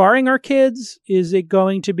be scarring our kids? Is it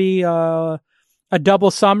going to be a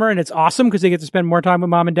double summer and it's awesome because they get to spend more time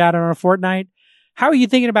with mom and dad on a fortnight? How are you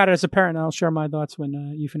thinking about it as a parent? And I'll share my thoughts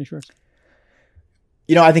when you finish yours.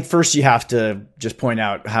 I think first you have to just point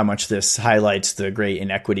out how much this highlights the great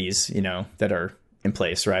inequities, that are in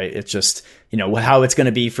place, right? It's just, how it's going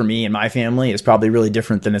to be for me and my family is probably really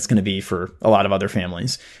different than it's going to be for a lot of other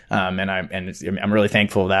families. I'm really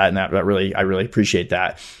thankful of that. And I really appreciate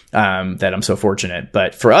that, that I'm so fortunate.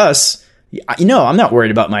 But for us, I'm not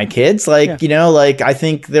worried about my kids. I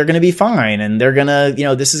think they're going to be fine and they're going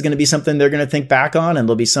to, this is going to be something they're going to think back on and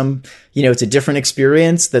there'll be some, it's a different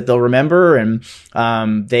experience that they'll remember and,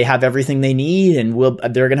 they have everything they need and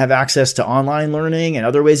they're going to have access to online learning and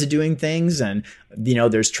other ways of doing things. And,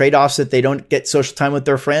 there's trade-offs that they don't get social time with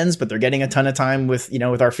their friends, but they're getting a ton of time with,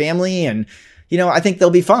 with our family and, I think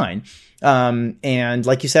they'll be fine. And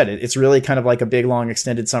like you said, it's really kind of like a big, long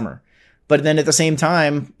extended summer. But then at the same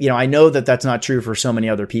time, I know that that's not true for so many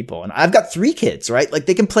other people. And I've got 3 kids, right? Like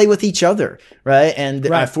they can play with each other, right? And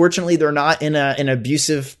fortunately, they're not in an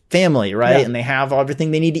abusive family, right? Yeah. And they have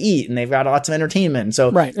everything they need to eat and they've got lots of entertainment. And so,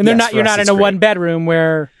 right. And you're not in a 1-bedroom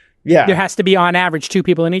where there has to be on average 2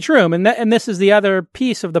 people in each room. And this is the other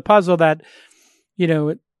piece of the puzzle that,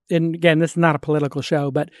 and again, this is not a political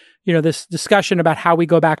show, but, this discussion about how we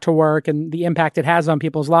go back to work and the impact it has on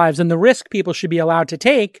people's lives and the risk people should be allowed to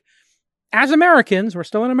take. As Americans, we're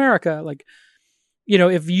still in America. Like,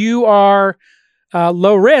 if you are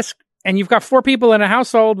low risk and you've got 4 people in a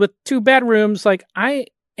household with 2 bedrooms, and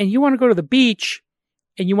you want to go to the beach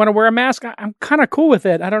and you want to wear a mask, I'm kind of cool with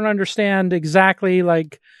it. I don't understand exactly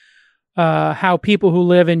how people who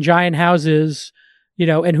live in giant houses,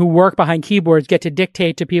 and who work behind keyboards get to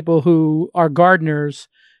dictate to people who are gardeners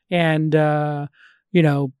and, own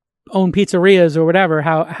pizzerias or whatever,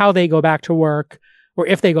 how they go back to work. Or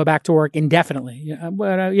if they go back to work indefinitely. You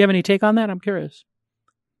have any take on that? I'm curious.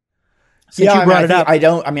 Since you brought it up. I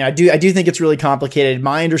do think it's really complicated.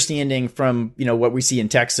 My understanding from, what we see in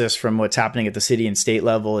Texas from what's happening at the city and state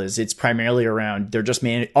level is it's primarily around,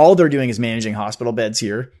 all they're doing is managing hospital beds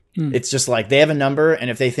here. It's just like they have a number. And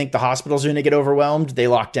if they think the hospital's going to get overwhelmed, they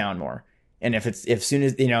lock down more. And if soon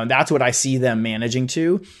as, that's what I see them managing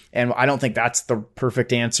to. And I don't think that's the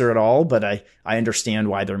perfect answer at all, but I understand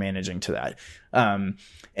why they're managing to that.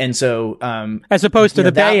 And so, as opposed to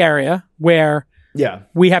the Bay Area where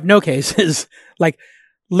we have no cases,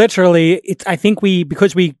 literally I think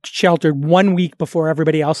because we sheltered 1 week before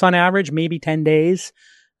everybody else on average, maybe 10 days,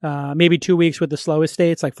 maybe 2 weeks with the slowest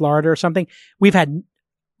states like Florida or something. We've had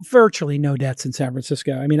virtually no deaths in San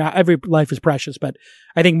Francisco. I mean, every life is precious, but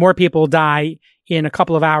I think more people die in a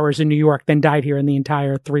couple of hours in New York than died here in the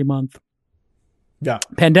entire 3-month. Yeah.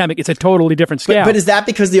 pandemic. It's a totally different scale. But is that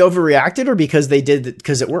because they overreacted or because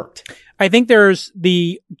because it worked? I think there's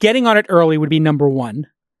the getting on it early would be number one,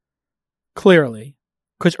 clearly,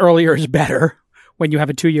 because earlier is better when you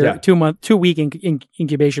have a 2-week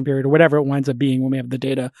incubation period or whatever it winds up being when we have the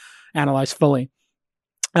data analyzed fully.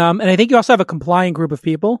 And I think you also have a compliant group of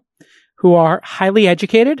people who are highly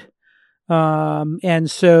educated.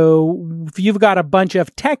 And so if you've got a bunch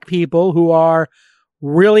of tech people who are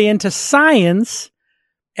really into science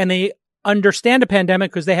and they understand a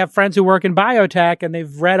pandemic because they have friends who work in biotech and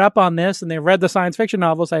they've read up on this and they've read the science fiction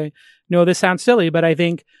novels. I know this sounds silly, but I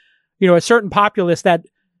think, a certain populace that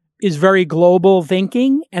is very global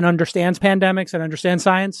thinking and understands pandemics and understands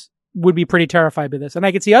science would be pretty terrified by this. And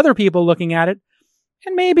I could see other people looking at it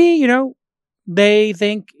and maybe, they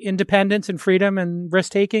think independence and freedom and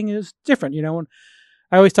risk taking is different. And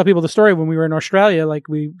I always tell people the story when we were in Australia, like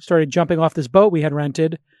we started jumping off this boat we had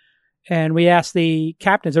rented and we asked the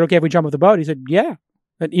captain, is it okay if we jump off the boat? He said, yeah.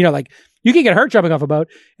 But, you can get hurt jumping off a boat.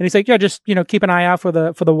 And he's like, yeah, just, keep an eye out for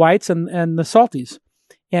the whites and the salties.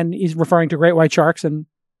 And he's referring to great white sharks and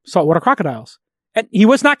saltwater crocodiles. And he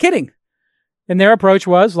was not kidding. And their approach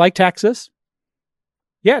was, like Texas,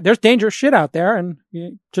 yeah, there's dangerous shit out there and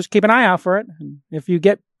you just keep an eye out for it. And if you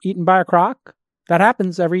get eaten by a croc, that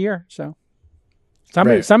happens every year. So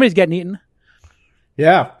somebody's getting eaten.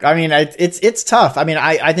 Yeah. I mean, it's tough. I mean,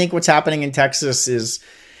 I think what's happening in Texas is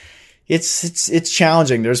it's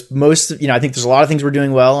challenging. I think there's a lot of things we're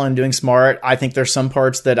doing well and doing smart. I think there's some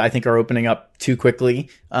parts that I think are opening up too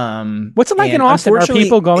quickly. What's it like in Austin? Are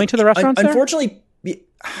people going to the restaurants there? Unfortunately,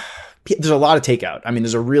 there's a lot of takeout. I mean,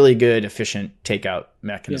 there's a really good, efficient takeout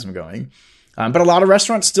mechanism going. But a lot of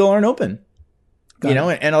restaurants still aren't open,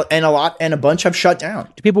 and a bunch have shut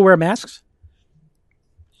down. Do people wear masks?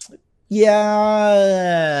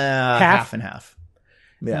 Yeah. Half and half.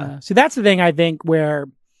 Yeah. See, that's the thing I think where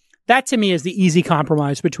that to me is the easy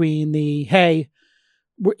compromise between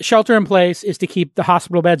shelter in place is to keep the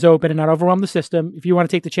hospital beds open and not overwhelm the system. If you want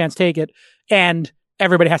to take the chance, take it. And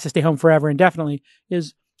everybody has to stay home forever indefinitely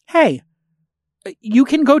is, hey, you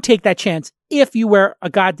can go take that chance if you wear a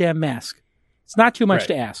goddamn mask. It's not too much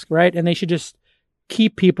to ask, right? And they should just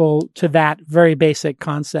keep people to that very basic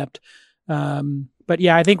concept. But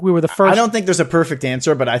yeah, I think we were the first. I don't think there's a perfect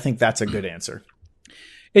answer, but I think that's a good answer.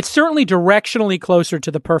 It's certainly directionally closer to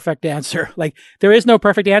the perfect answer. Like there is no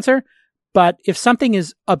perfect answer, but if something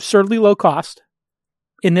is absurdly low cost,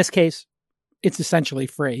 in this case, it's essentially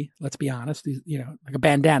free. Let's be honest. Like a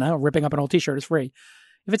bandana or ripping up an old t-shirt is free.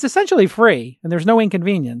 If it's essentially free and there's no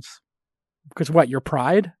inconvenience, because your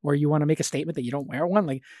pride or you want to make a statement that you don't wear one,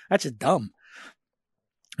 like that's just dumb.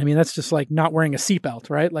 I mean, that's just like not wearing a seatbelt,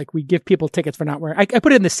 right? Like we give people tickets for not wearing. I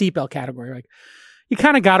put it in the seatbelt category. Like you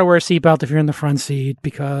kind of got to wear a seatbelt if you're in the front seat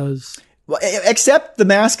because. Well, except the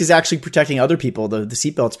mask is actually protecting other people. The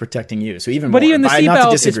seatbelt's protecting you. So even but more. even the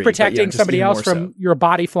seatbelt is protecting somebody else from your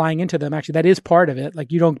body flying into them. Actually, that is part of it.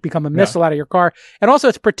 Like you don't become a missile out of your car. And also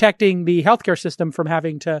it's protecting the healthcare system from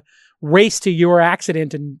having to race to your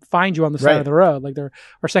accident and find you on the side of the road. Like there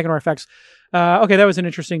are secondary effects. Okay, that was an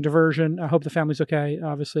interesting diversion. I hope the family's okay,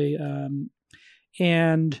 obviously.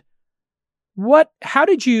 And how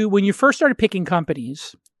did you, when you first started picking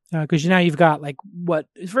companies, because now you've got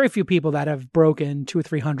there's very few people that have broken 200 or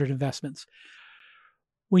 300 investments.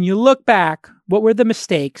 When you look back, what were the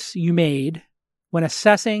mistakes you made when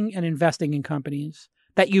assessing and investing in companies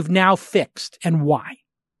that you've now fixed and why?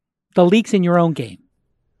 The leaks in your own game.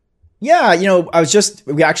 Yeah,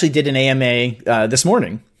 we actually did an AMA this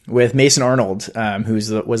morning with Mason Arnold, who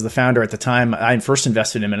was the founder at the time. I first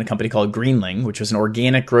invested in a company called Greenling, which was an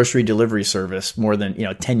organic grocery delivery service more than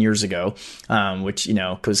 10 years ago, which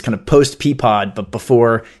was kind of post Peapod but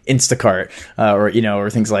before Instacart or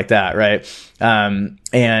things like that, right? And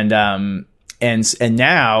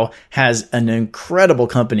now has an incredible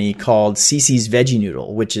company called Cece's Veggie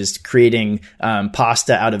Noodle, which is creating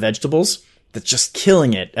pasta out of vegetables. That's just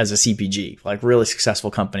killing it as a CPG, like really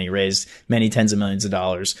successful company, raised many tens of millions of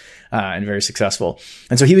dollars, and very successful.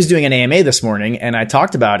 And so he was doing an AMA this morning, and I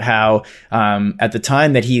talked about how at the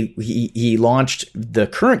time that he launched the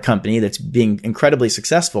current company that's being incredibly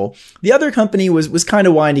successful, the other company was kind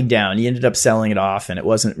of winding down. He ended up selling it off, and it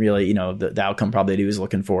wasn't really the outcome probably that he was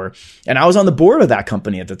looking for. And I was on the board of that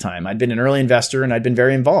company at the time. I'd been an early investor, and I'd been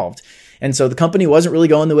very involved. And so the company wasn't really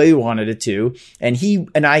going the way we wanted it to. And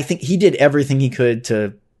I think he did everything he could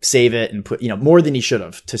to save it and put, more than he should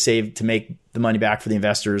have to make the money back for the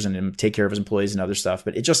investors and take care of his employees and other stuff.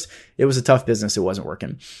 But it was a tough business. It wasn't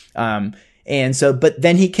working. But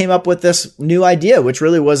then he came up with this new idea, which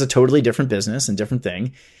really was a totally different business and different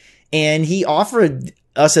thing. And he offered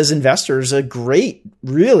us as investors a great,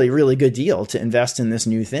 really, really good deal to invest in this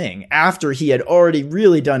new thing after he had already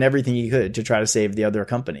really done everything he could to try to save the other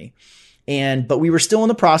company. But we were still in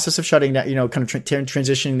the process of shutting down, kind of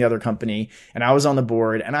transitioning the other company. And I was on the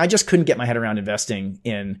board and I just couldn't get my head around investing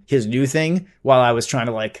in his new thing while I was trying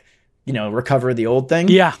to recover the old thing.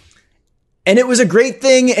 Yeah. And it was a great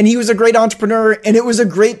thing. And he was a great entrepreneur and it was a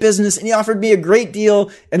great business and he offered me a great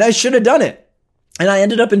deal and I should have done it. And I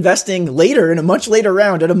ended up investing later in a much later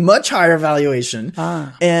round at a much higher valuation.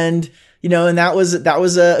 And, and that was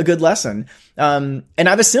a good lesson. And I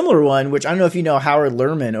have a similar one, which I don't know if you know Howard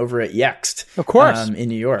Lerman over at Yext. Of course. In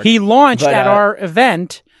New York. He launched at our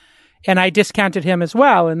event and I discounted him as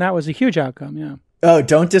well. And that was a huge outcome. Yeah. Oh,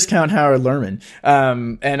 don't discount Howard Lerman.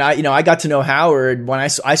 And I got to know Howard when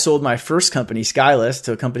I sold my first company, Skyless,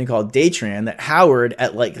 to a company called Daytran that Howard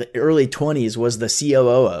at early 20s was the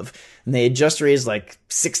COO of. And they had just raised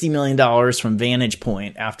 $60 million from Vantage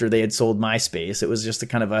Point after they had sold MySpace. It was just a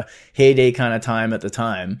kind of a heyday kind of time at the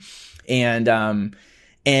time. And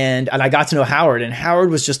I got to know Howard, and Howard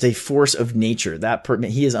was just a force of nature.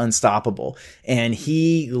 He is unstoppable. And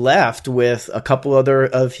he left with a couple other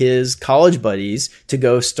of his college buddies to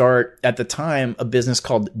go start, at the time, a business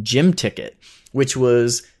called Gym Ticket, which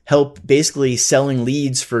was help basically selling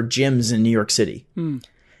leads for gyms in New York City.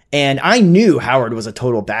 And I knew Howard was a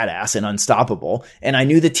total badass and unstoppable. And I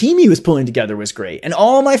knew the team he was pulling together was great. And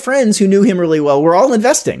all my friends who knew him really well were all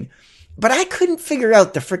investing. But I couldn't figure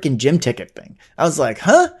out the freaking Gym Ticket thing. I was like,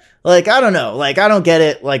 huh? I don't know. I don't get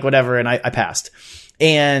it. Whatever. And I passed.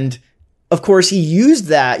 And of course, he used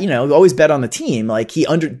that, always bet on the team. He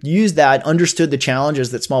used that, understood the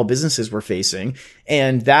challenges that small businesses were facing.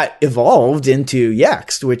 And that evolved into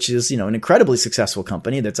Yext, which is, an incredibly successful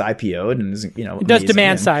company that's IPO'd and is, it does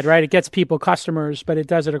demand side, right? It gets people customers, but it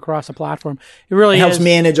does it across a platform. It really helps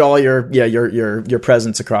manage all your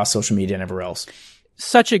presence across social media and everywhere else.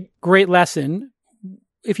 Such a great lesson.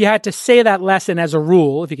 If you had to say that lesson as a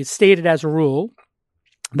rule, if you could state it as a rule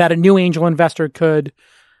that a new angel investor could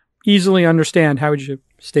easily understand, how would you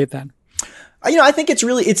state that? I think it's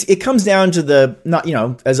really, it comes down to not,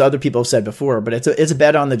 as other people have said before, but it's a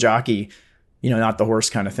bet on the jockey, not the horse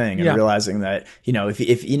kind of thing. And realizing that,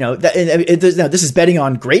 this is betting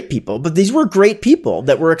on great people, but these were great people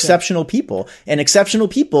that were exceptional people, and exceptional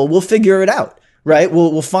people will figure it out, right?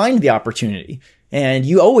 We'll find the opportunity. And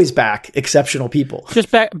you always back exceptional people.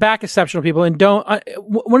 Just back exceptional people. And don't,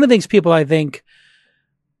 one of the things people, I think,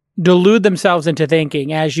 delude themselves into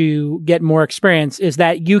thinking as you get more experience is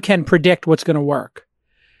that you can predict what's going to work.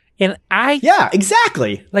 And yeah,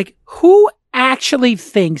 exactly. Who actually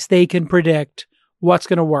thinks they can predict what's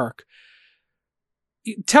going to work?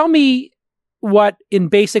 Tell me what, in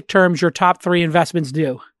basic terms, your top 3 investments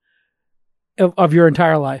do of your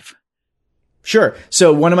entire life. Sure.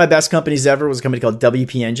 So one of my best companies ever was a company called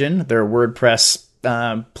WP Engine. They're a WordPress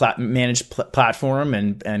managed platform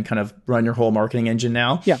and kind of run your whole marketing engine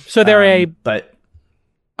now. Yeah. So they're a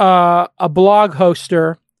blog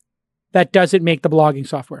hoster that doesn't make the blogging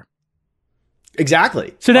software.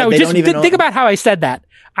 Exactly. So now just think about how I said that.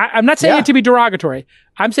 I'm not saying it to be derogatory.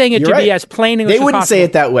 I'm saying it to be as plain English as possible. They wouldn't say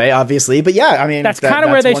it that way, obviously. But yeah, I mean, that's kind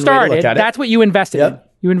of where they started. That's what you invested in.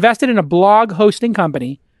 You invested in a blog hosting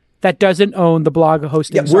company that doesn't own the blog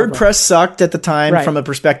hosting software. WordPress sucked at the time from a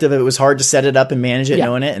perspective of it was hard to set it up and manage it and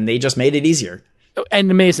own it, and they just made it easier.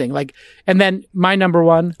 And amazing. And then my number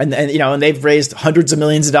one. And they've raised hundreds of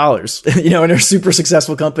millions of dollars, and they're a super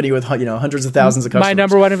successful company with, hundreds of thousands of customers. My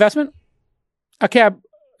number one investment? A cab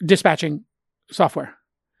dispatching software.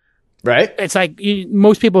 Right. It's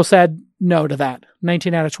most people said no to that.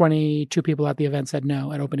 19 out of 22 people at the event said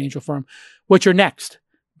no at Open Angel Forum. What's your next?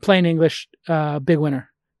 Plain English, big winner.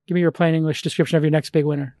 Give me your plain English description of your next big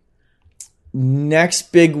winner.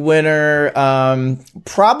 Next big winner,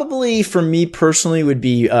 probably for me personally would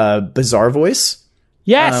be Bizarre Voice.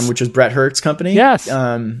 Yes. Which was Brett Hertz's company. Yes.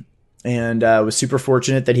 And was super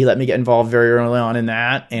fortunate that he let me get involved very early on in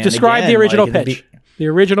that. And describe the original pitch. The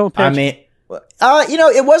original pitch. I mean,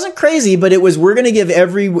 it wasn't crazy, but it was, we're going to give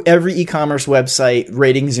every e-commerce website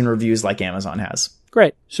ratings and reviews like Amazon has.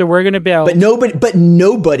 Great. So we're going to build. But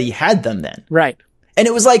nobody had them then. Right. And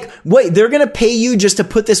it was wait, they're going to pay you just to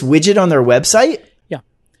put this widget on their website? Yeah.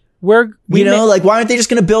 why aren't they just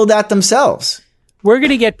going to build that themselves? We're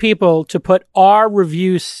going to get people to put our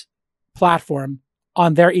reviews platform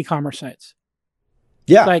on their e-commerce sites.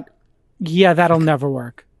 Yeah. That'll never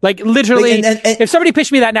work. Literally, if somebody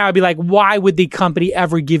pitched me that now, I'd be like, why would the company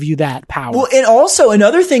ever give you that power? Well, and also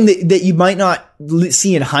another thing that you might not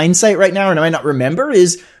see in hindsight right now, and I might not remember,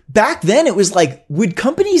 is back then it was like, would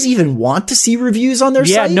companies even want to see reviews on their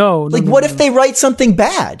site? No. What if they write something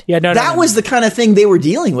bad? That was the kind of thing they were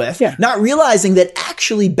dealing with, not realizing that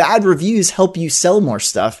actually bad reviews help you sell more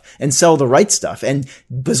stuff and sell the right stuff. And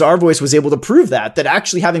Bazaar Voice was able to prove that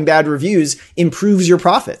actually having bad reviews improves your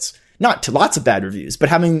profits. Not to lots of bad reviews, but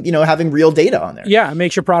having real data on there. Yeah, it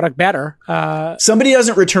makes your product better. Somebody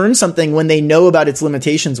doesn't return something when they know about its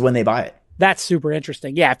limitations when they buy it. That's super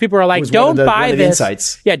interesting. Yeah, if people are like, don't buy this.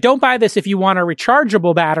 Insights. Yeah, don't buy this if you want a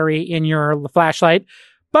rechargeable battery in your flashlight.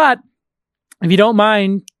 But if you don't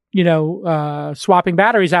mind, swapping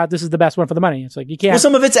batteries out, this is the best one for the money. It's like, you can't. Well,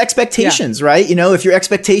 some of it's expectations, right? If your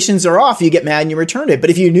expectations are off, you get mad and you return it. But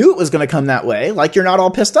if you knew it was going to come that way, like, you're not all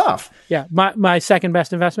pissed off. Yeah. My second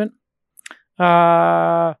best investment,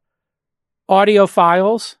 audio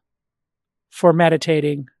files for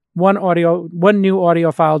meditating. One new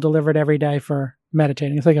audio file delivered every day for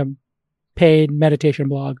meditating. It's like a paid meditation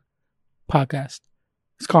blog podcast.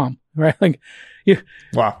 It's Calm, right?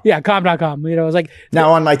 Wow. Yeah, calm.com. It's like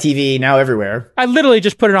now on my TV, now everywhere. I literally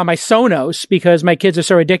just put it on my Sonos because my kids are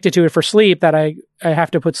so addicted to it for sleep that I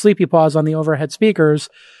have to put Sleepy Paws on the overhead speakers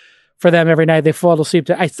for them every night. They fall asleep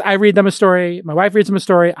I read them a story. My wife reads them a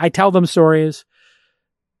story. I tell them stories.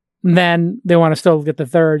 And then they want to still get the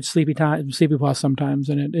third Sleepy Paws sometimes.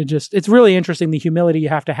 And it's really interesting, the humility you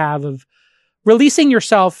have to have of releasing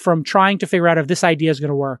yourself from trying to figure out if this idea is going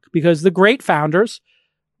to work, because the great founders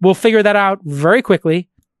will figure that out very quickly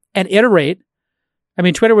and iterate. I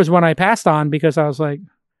mean, Twitter was one I passed on because I was like,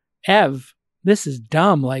 Ev, this is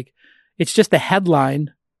dumb. Like, it's just the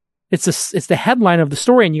headline. It's the headline of the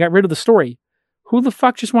story, and you got rid of the story. Who the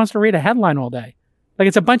fuck just wants to read a headline all day? Like,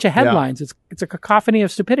 it's a bunch of headlines. Yeah. It's a cacophony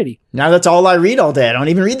of stupidity. Now that's all I read all day. I don't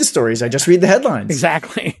even read the stories. I just read the headlines.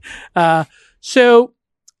 Exactly. So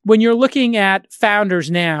when you're looking at founders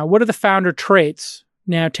now, what are the founder traits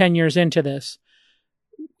now 10 years into this?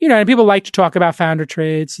 And people like to talk about founder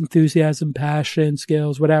traits, enthusiasm, passion,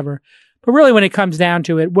 skills, whatever. But really, when it comes down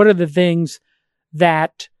to it, what are the things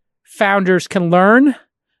that founders can learn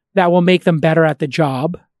that will make them better at the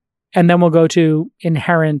job? And then we'll go to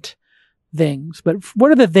inherent things. But what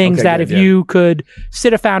are the things if you could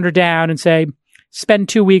sit a founder down and say, spend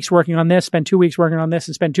 2 weeks working on this, spend 2 weeks working on this,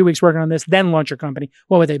 and spend 2 weeks working on this, then launch your company,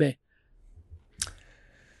 what would they be?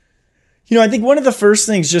 I think one of the first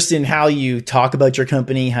things, just in how you talk about your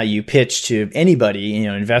company, how you pitch to anybody,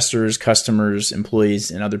 investors, customers,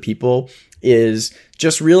 employees, and other people, is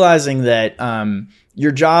just realizing that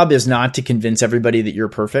your job is not to convince everybody that you're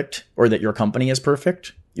perfect or that your company is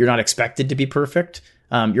perfect. You're not expected to be perfect.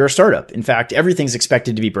 You're a startup. In fact, everything's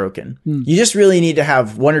expected to be broken. You just really need to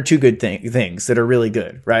have one or two good things that are really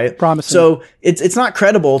good, right? Promising. So it's not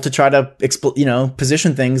credible to try to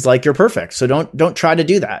position things like you're perfect. So don't try to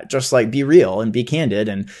do that. Just like be real and be candid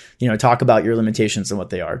and talk about your limitations and what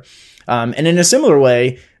they are. And in a similar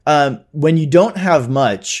way, when you don't have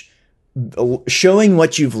much, showing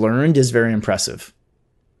what you've learned is very impressive.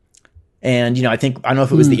 And, I don't know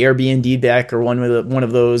if it was the Airbnb deck or one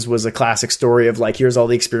of those was a classic story of like, here's all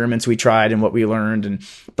the experiments we tried and what we learned.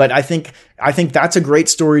 But I think that's a great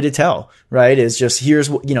story to tell, right? Is just, here's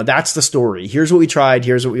what, that's the story. Here's what we tried.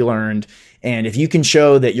 Here's what we learned. And if you can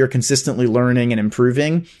show that you're consistently learning and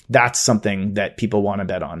improving, that's something that people want to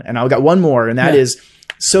bet on. And I've got one more, and that is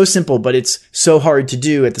so simple, but it's so hard to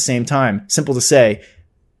do at the same time. Simple to say,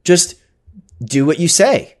 just do what you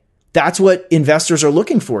say. That's what investors are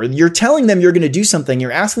looking for. You're telling them you're going to do something. You're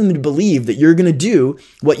asking them to believe that you're going to do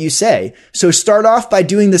what you say. So start off by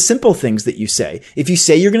doing the simple things that you say. If you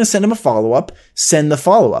say you're going to send them a follow-up, send the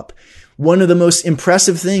follow-up. One of the most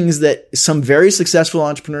impressive things that some very successful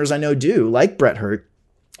entrepreneurs I know do, like Brett Hurt,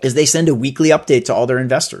 is they send a weekly update to all their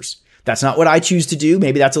investors. That's not what I choose to do.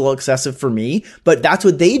 Maybe that's a little excessive for me, but that's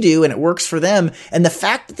what they do and it works for them. And the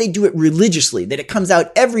fact that they do it religiously, that it comes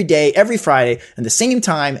out every day, every Friday, and the same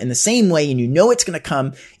time and the same way, and it's going to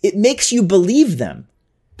come, it makes you believe them.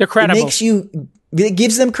 They're credible. It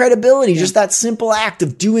gives them credibility. Just that simple act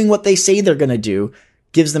of doing what they say they're going to do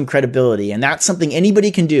gives them credibility. And that's something anybody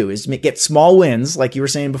can do, is get small wins, like you were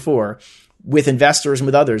saying before, with investors and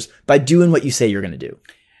with others by doing what you say you're going to do.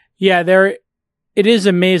 Yeah, it is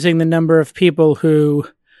amazing the number of people who,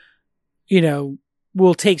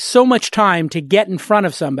 will take so much time to get in front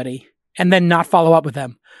of somebody and then not follow up with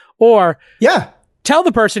them. Or tell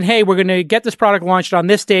the person, hey, we're going to get this product launched on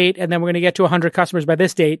this date, and then we're going to get to 100 customers by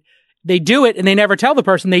this date. They do it, and they never tell the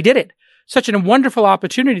person they did it. Such a wonderful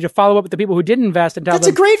opportunity to follow up with the people who didn't invest and tell them.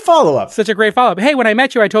 That's a great follow-up. Such a great follow-up. Hey, when I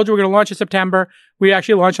met you, I told you we're going to launch in September. We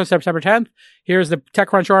actually launched on September 10th. Here's the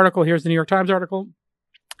TechCrunch article. Here's the New York Times article.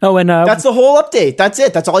 Oh, and that's the whole update. That's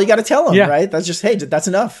it. That's all you got to tell them, Yeah. right? That's just, hey, that's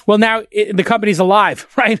enough. well, now the company's alive,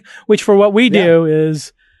 right? Which for what we do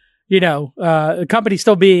is, the company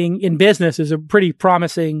still being in business is a pretty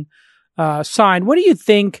promising sign. What do you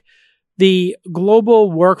think the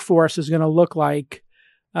global workforce is going to look like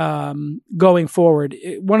going forward?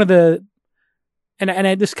 One of the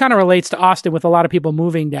And this kind of relates to Austin with a lot of people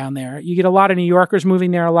moving down there. You get a lot of New Yorkers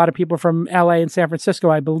moving there, a lot of people from LA and San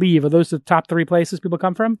Francisco, I believe. Are those the top 3 places people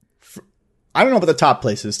come from? I don't know about the top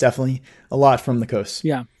places. Definitely a lot from the coast.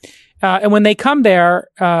 Yeah. And when they come there,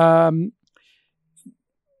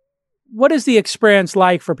 what is the experience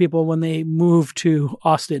like for people when they move to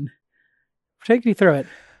Austin? Take me through it.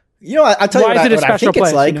 I'll tell you what I think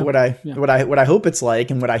it's like, place, what I hope it's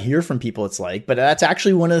like, and what I hear from people it's like. But that's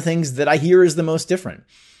actually one of the things that I hear is the most different.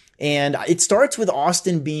 And it starts with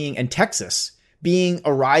Austin and Texas being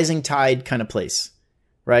a rising tide kind of place,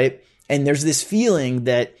 right? And there's this feeling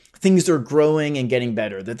that things are growing and getting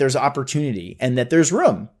better, that there's opportunity and that there's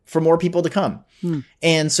room for more people to come.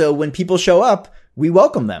 And so when people show up, we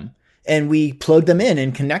welcome them. And we plug them in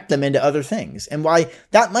and connect them into other things. And why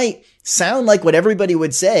that might sound like what everybody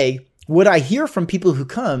would say, what I hear from people who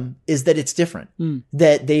come is that it's different,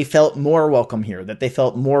 that they felt more welcome here, that they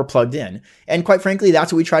felt more plugged in. And quite frankly,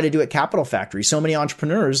 that's what we try to do at Capital Factory. So many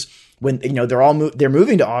entrepreneurs, when they're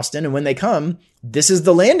moving to Austin, and when they come, this is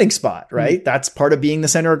the landing spot, right? That's part of being the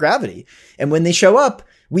center of gravity. And when they show up,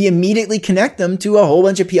 we immediately connect them to a whole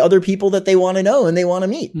bunch of other people that they want to know and they want to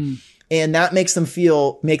meet. And that makes them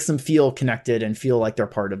feel connected and feel like they're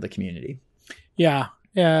part of the community. Yeah.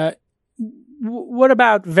 What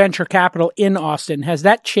about venture capital in Austin? Has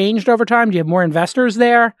that changed over time? Do you have more investors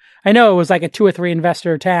there? I know it was like a 2 or 3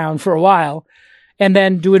 investor town for a while. And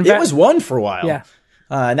then it was one for a while. Yeah.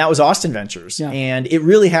 And that was Austin Ventures. Yeah. And it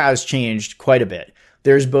really has changed quite a bit.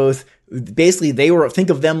 There's both, basically think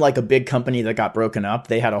of them like a big company that got broken up.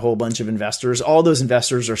 They had a whole bunch of investors. All those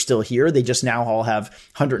investors are still here. They just now all have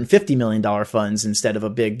 $150 million funds instead of a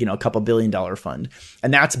big, couple $1 billion fund.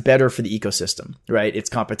 And that's better for the ecosystem, right? It's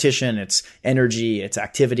competition, it's energy, it's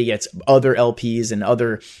activity, it's other LPs and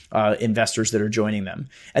other investors that are joining them.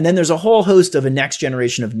 And then there's a whole host of a next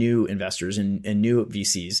generation of new investors and new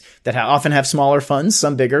VCs that often have smaller funds,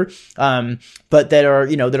 some bigger, but that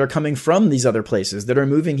are coming from these other places that are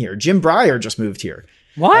moving here. Jim Baer just moved here.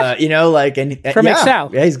 What? From Excel.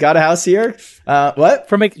 Yeah, he's got a house here. What?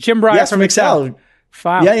 From Jim Baer? Yes, from Excel.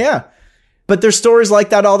 Wow. Yeah. But there's stories like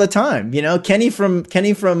that all the time. Kenny from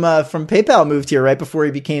PayPal moved here right before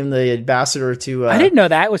he became the ambassador to. I didn't know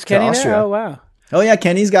that. Was Kenny there? Oh, wow. Oh yeah,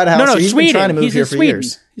 Kenny's got a house. No, He's Sweden. been trying to move here for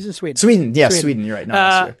years. He's in Sweden. Sweden. You're right. Not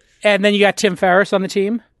Austria. And then you got Tim Ferriss on the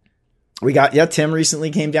team. We got Tim recently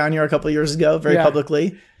came down here a couple of years ago, very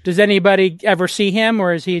publicly. Does anybody ever see him,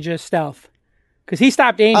 or is he just stealth? Because he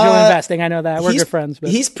stopped angel investing. I know that we're good friends. But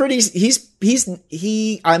he's pretty. He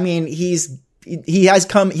has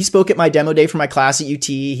come. He spoke at my demo day for my class at UT.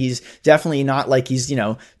 He's definitely not like he's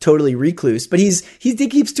totally recluse, but he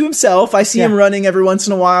keeps to himself. I see him running every once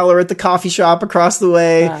in a while, or at the coffee shop across the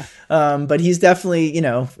way. But he's definitely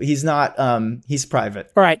he's not. He's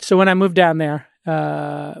private. All right. So when I moved down there,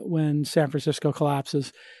 when San Francisco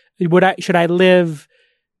collapses, should I live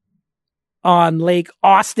on Lake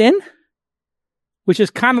Austin, which is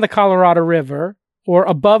kind of the Colorado River, or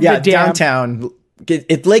above the dam? Downtown.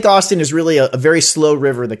 Lake Austin is really a very slow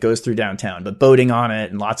river that goes through downtown, but boating on it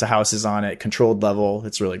and lots of houses on it, controlled level.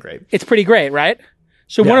 It's really great. It's pretty great, right?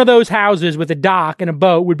 So one of those houses with a dock and a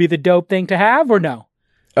boat would be the dope thing to have, or no?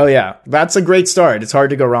 Oh yeah, that's a great start. It's hard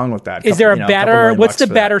to go wrong with that. Is there a better? What's the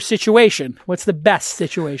better situation? What's the best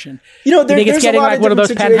situation? There's it's getting a lot like of one of those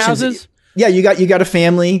situations. penthouses. Yeah, you got a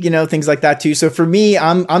family, things like that too. So for me,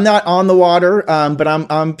 I'm not on the water, but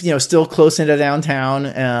I'm still close into downtown,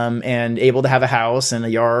 and able to have a house and a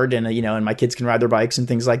yard, and and my kids can ride their bikes and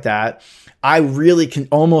things like that. I really can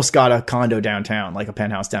almost got a condo downtown, like a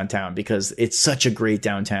penthouse downtown, because it's such a great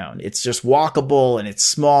downtown. It's just walkable and it's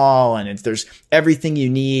small and there's everything you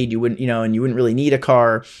need. You wouldn't, and you wouldn't really need a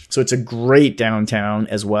car. So it's a great downtown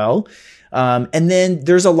as well. And then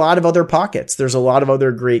there's a lot of other pockets. There's a lot of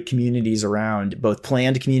other great communities around, both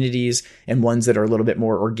planned communities and ones that are a little bit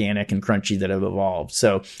more organic and crunchy that have evolved.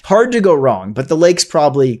 So hard to go wrong, but the lake's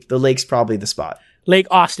probably the spot. Lake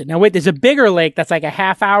Austin. Now wait, there's a bigger lake that's like a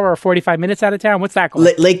half hour or 45 minutes out of town. What's that called?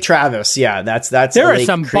 Lake Travis. Yeah, that's. There are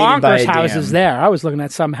some bonkers houses there. I was looking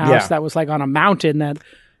at some house that was like on a mountain that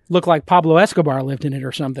looked like Pablo Escobar lived in it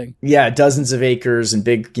or something. Yeah, dozens of acres and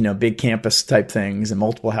big campus type things and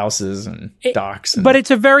multiple houses and docks. But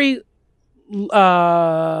it's a very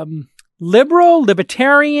liberal,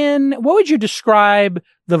 libertarian. What would you describe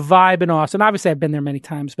the vibe in Austin? Obviously, I've been there many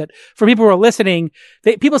times, but for people who are listening,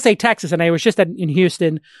 people say Texas, and I was just in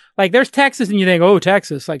Houston. Like, there's Texas, and you think, oh,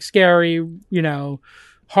 Texas, like scary,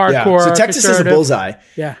 hardcore. Yeah. So Texas is a bullseye.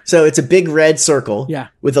 Yeah. So it's a big red circle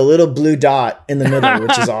with a little blue dot in the middle,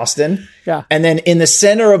 which is Austin. Yeah. And then in the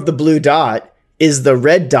center of the blue dot is the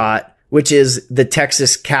red dot, which is the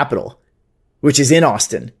Texas capital, which is in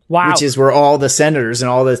Austin. Wow. Which is where all the senators and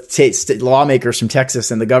all the state lawmakers from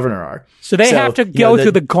Texas and the governor are. So they have to go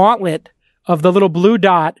through the gauntlet of the little blue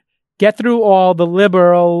dot, get through all the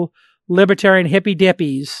liberal, libertarian hippy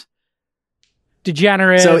dippies,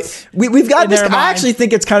 degenerates. So we've got this. I actually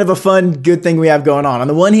think it's kind of a fun, good thing we have going on. On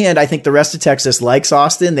the one hand, I think the rest of Texas likes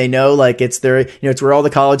Austin. They know like it's their, it's where all the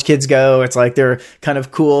college kids go. It's like their kind of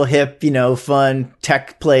cool, hip, fun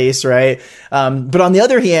tech place, right? But on the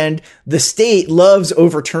other hand, the state loves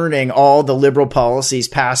overturning all the liberal policies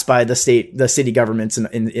passed by the city governments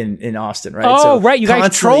in Austin, right? Oh, right. You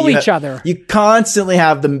guys troll each other. You constantly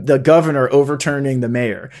have the governor overturning the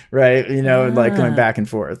mayor, right? Like going back and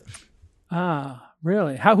forth. Ah,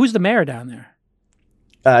 really? Who's the mayor down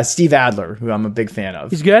there? Steve Adler, who I'm a big fan of.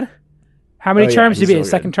 He's good? How many terms did he be? His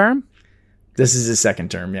second term? This is his second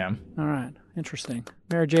term, yeah. All right. Interesting.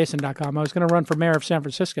 MayorJason.com. I was going to run for mayor of San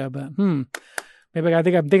Francisco, but maybe I'm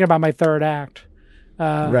thinking about my third act.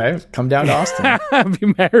 Right. Come down to Austin. I'll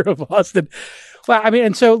be mayor of Austin. Well, I mean,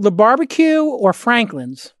 and so the barbecue or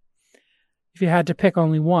Franklin's, if you had to pick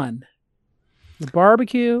only one. The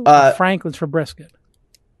barbecue or Franklin's for brisket?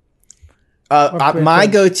 My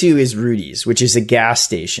go-to is Rudy's, which is a gas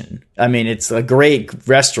station. I mean, it's a great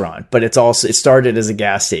restaurant, but it started as a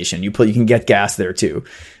gas station. You can get gas there too.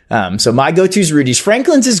 So my go-to is Rudy's.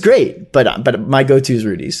 Franklin's is great, but my go-to is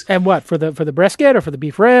Rudy's. And what, for the brisket or for the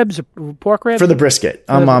beef ribs or pork ribs? For the brisket.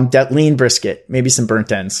 Lean brisket, maybe some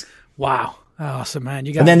burnt ends. Wow. Awesome, man.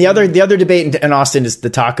 And then the other debate in Austin is the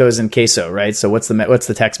tacos and queso, right? So what's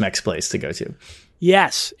the Tex-Mex place to go to?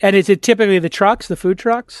 Yes. And is it typically the food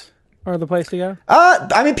trucks? Or the place to go?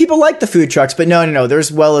 I mean, people like the food trucks, but no.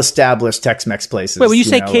 There's well-established Tex-Mex places. Wait, when you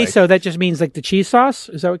say queso, that just means like the cheese sauce?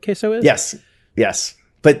 Is that what queso is? Yes.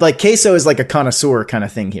 But like queso is like a connoisseur kind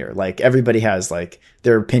of thing here. Like everybody has like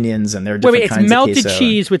their opinions and their different kinds of queso. It's melted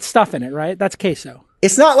cheese with stuff in it, right? That's queso.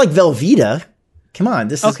 It's not like Velveeta. Come on,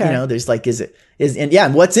 this is, there's like,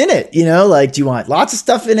 and what's in it? Like, do you want lots of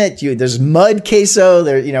stuff in it? There's mud queso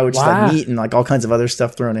there, just like meat and like all kinds of other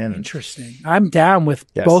stuff thrown in. Interesting. I'm down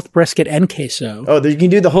with both brisket and queso. Oh, you can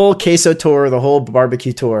do the whole queso tour, the whole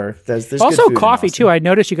barbecue tour. There's also coffee too. I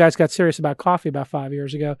noticed you guys got serious about coffee about 5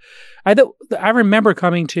 years ago. I remember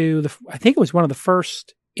coming to I think it was one of the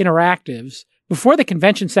first interactives before the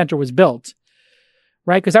convention center was built.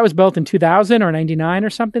 Right? Because that was built in 2000 or 99 or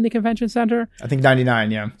something, the convention center. I think 99,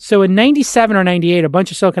 yeah. So in 97 or 98, a bunch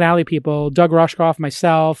of Silicon Alley people, Doug Rushkoff,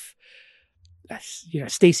 myself,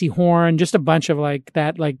 Stacey Horn, just a bunch of like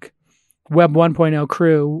that like Web 1.0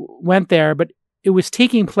 crew went there. But it was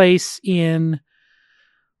taking place in,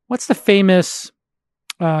 what's the famous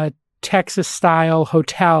Texas-style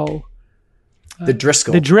hotel? The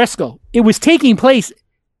Driscoll. The Driscoll. It was taking place,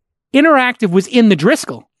 Interactive was in the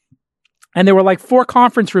Driscoll. And there were like 4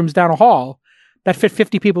 conference rooms down a hall that fit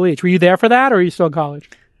 50 people each. Were you there for that, or are you still in college?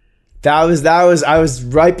 I was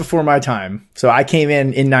right before my time. So I came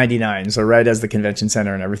in 99. So right as the convention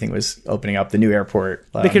center and everything was opening up, the new airport.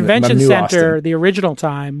 The convention center, Austin. The original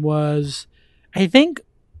time was, I think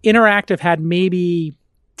Interactive had maybe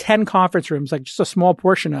 10 conference rooms, like just a small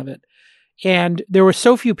portion of it. And there were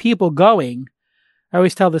so few people going. I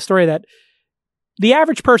always tell the story that the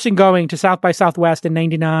average person going to South by Southwest in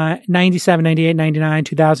 99, 97, 98, 99,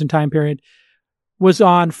 2000 time period was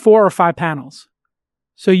on 4 or 5 panels.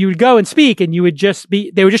 So you would go and speak and they were just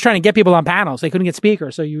trying to get people on panels. They couldn't get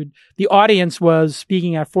speakers. So the audience was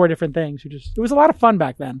speaking at 4 different things. It was a lot of fun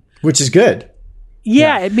back then. Which is good.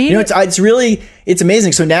 Yeah. It made it's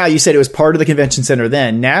amazing. So now you said it was part of the convention center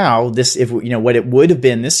then. Now what it would have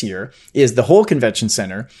been this year is the whole convention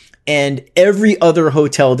center and every other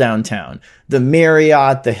hotel downtown, the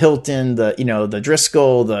Marriott, the Hilton, the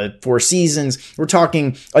Driscoll, the Four Seasons. We're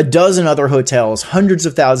talking a dozen other hotels, hundreds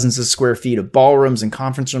of thousands of square feet of ballrooms and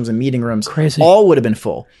conference rooms and meeting rooms. Crazy. All would have been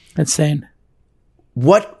full. Insane.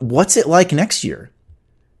 What's it like next year?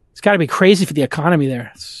 It's got to be crazy for the economy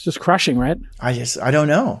there. It's just crushing, right? I don't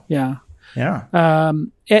know. Yeah. Yeah.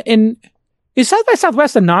 And is South by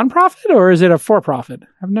Southwest a nonprofit or is it a for-profit?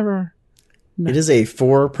 I've never. No. It is a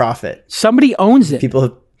for-profit. Somebody owns it.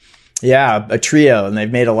 People have, a trio, and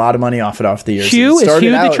they've made a lot of money off the years. Hugh? Is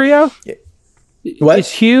Hugh the trio? What?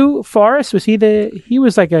 Is Hugh Forrest? He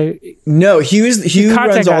was like No, Hugh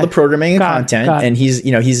runs all the programming and Got content, it. and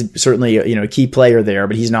he's certainly a key player there,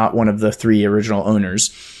 but he's not one of the 3 original owners.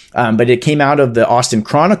 But it came out of the Austin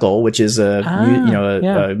Chronicle, which is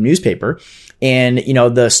a newspaper. And,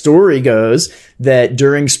 the story goes that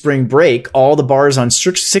during spring break, all the bars on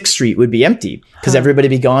 6th Street would be empty because everybody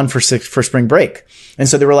would be gone for spring break. And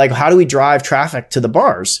so they were like, how do we drive traffic to the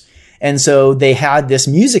bars? And so they had this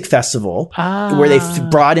music festival where they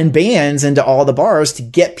brought in bands into all the bars to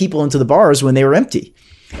get people into the bars when they were empty.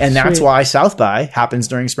 And that's why South by happens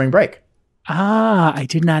during spring break. I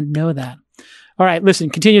did not know that. All right, listen,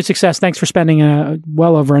 continued success. Thanks for spending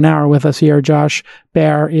well over an hour with us here. Josh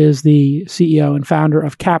Baer is the CEO and founder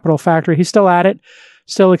of Capital Factory. He's still at it,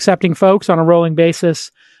 still accepting folks on a rolling basis.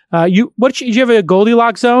 Do you have a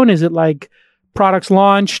Goldilocks zone? Is it like products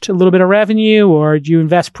launched, a little bit of revenue, or do you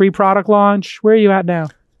invest pre-product launch? Where are you at now?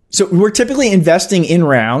 So we're typically investing in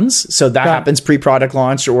rounds. So that happens pre-product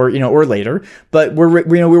launch or later, but we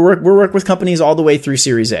work with companies all the way through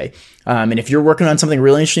Series A. And if you're working on something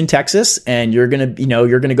really interesting in Texas and you're going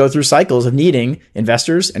to go through cycles of needing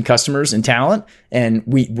investors and customers and talent, and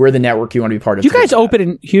we're the network you want to be part of. You guys open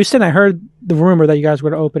in Houston? I heard the rumor that you guys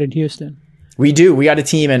were to open in Houston. We do. We got a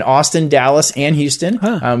team in Austin, Dallas, and Houston.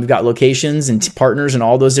 We've got locations and partners in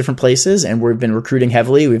all those different places, and we've been recruiting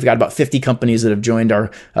heavily. We've got about 50 companies that have joined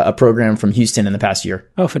our program from Houston in the past year.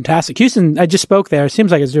 Oh, fantastic. Houston, I just spoke there. It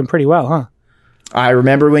seems like it's doing pretty well, huh? I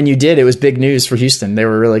remember when you did. It was big news for Houston. They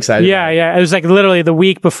were really excited. Yeah. It was like literally the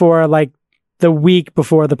week before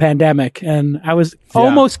the pandemic, and I was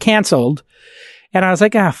almost canceled, and I was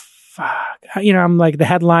like, fuck. I'm like the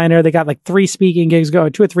headliner. They got like 3 speaking gigs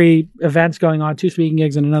going, 2 or 3 events going on, 2 speaking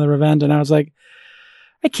gigs and another event. And I was like,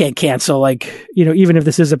 I can't cancel, even if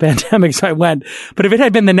this is a pandemic. So I went. But if it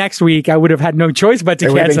had been the next week, I would have had no choice but to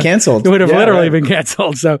cancel. It would have been canceled. It would have literally been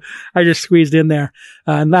canceled. So I just squeezed in there.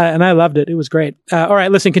 And I loved it. It was great. All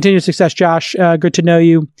right. Listen, continued success, Josh. Good to know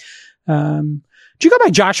you. Do you go by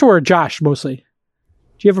Joshua or Josh mostly?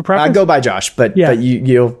 Do you have a preference? I go by Josh, but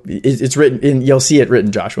it's written you'll see it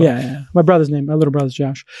written Joshua. Yeah. My little brother's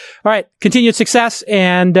Josh. All right. Continued success.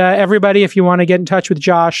 And everybody, if you want to get in touch with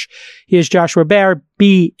Josh, he is Joshua Baer,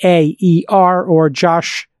 Baer, or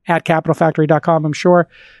Josh at capitalfactory.com, I'm sure.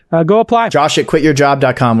 Go apply. Josh at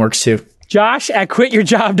quityourjob.com works too. Josh at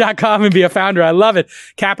quityourjob.com and be a founder. I love it.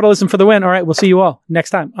 Capitalism for the win. All right. We'll see you all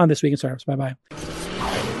next time on This Week in Startups. Bye-bye.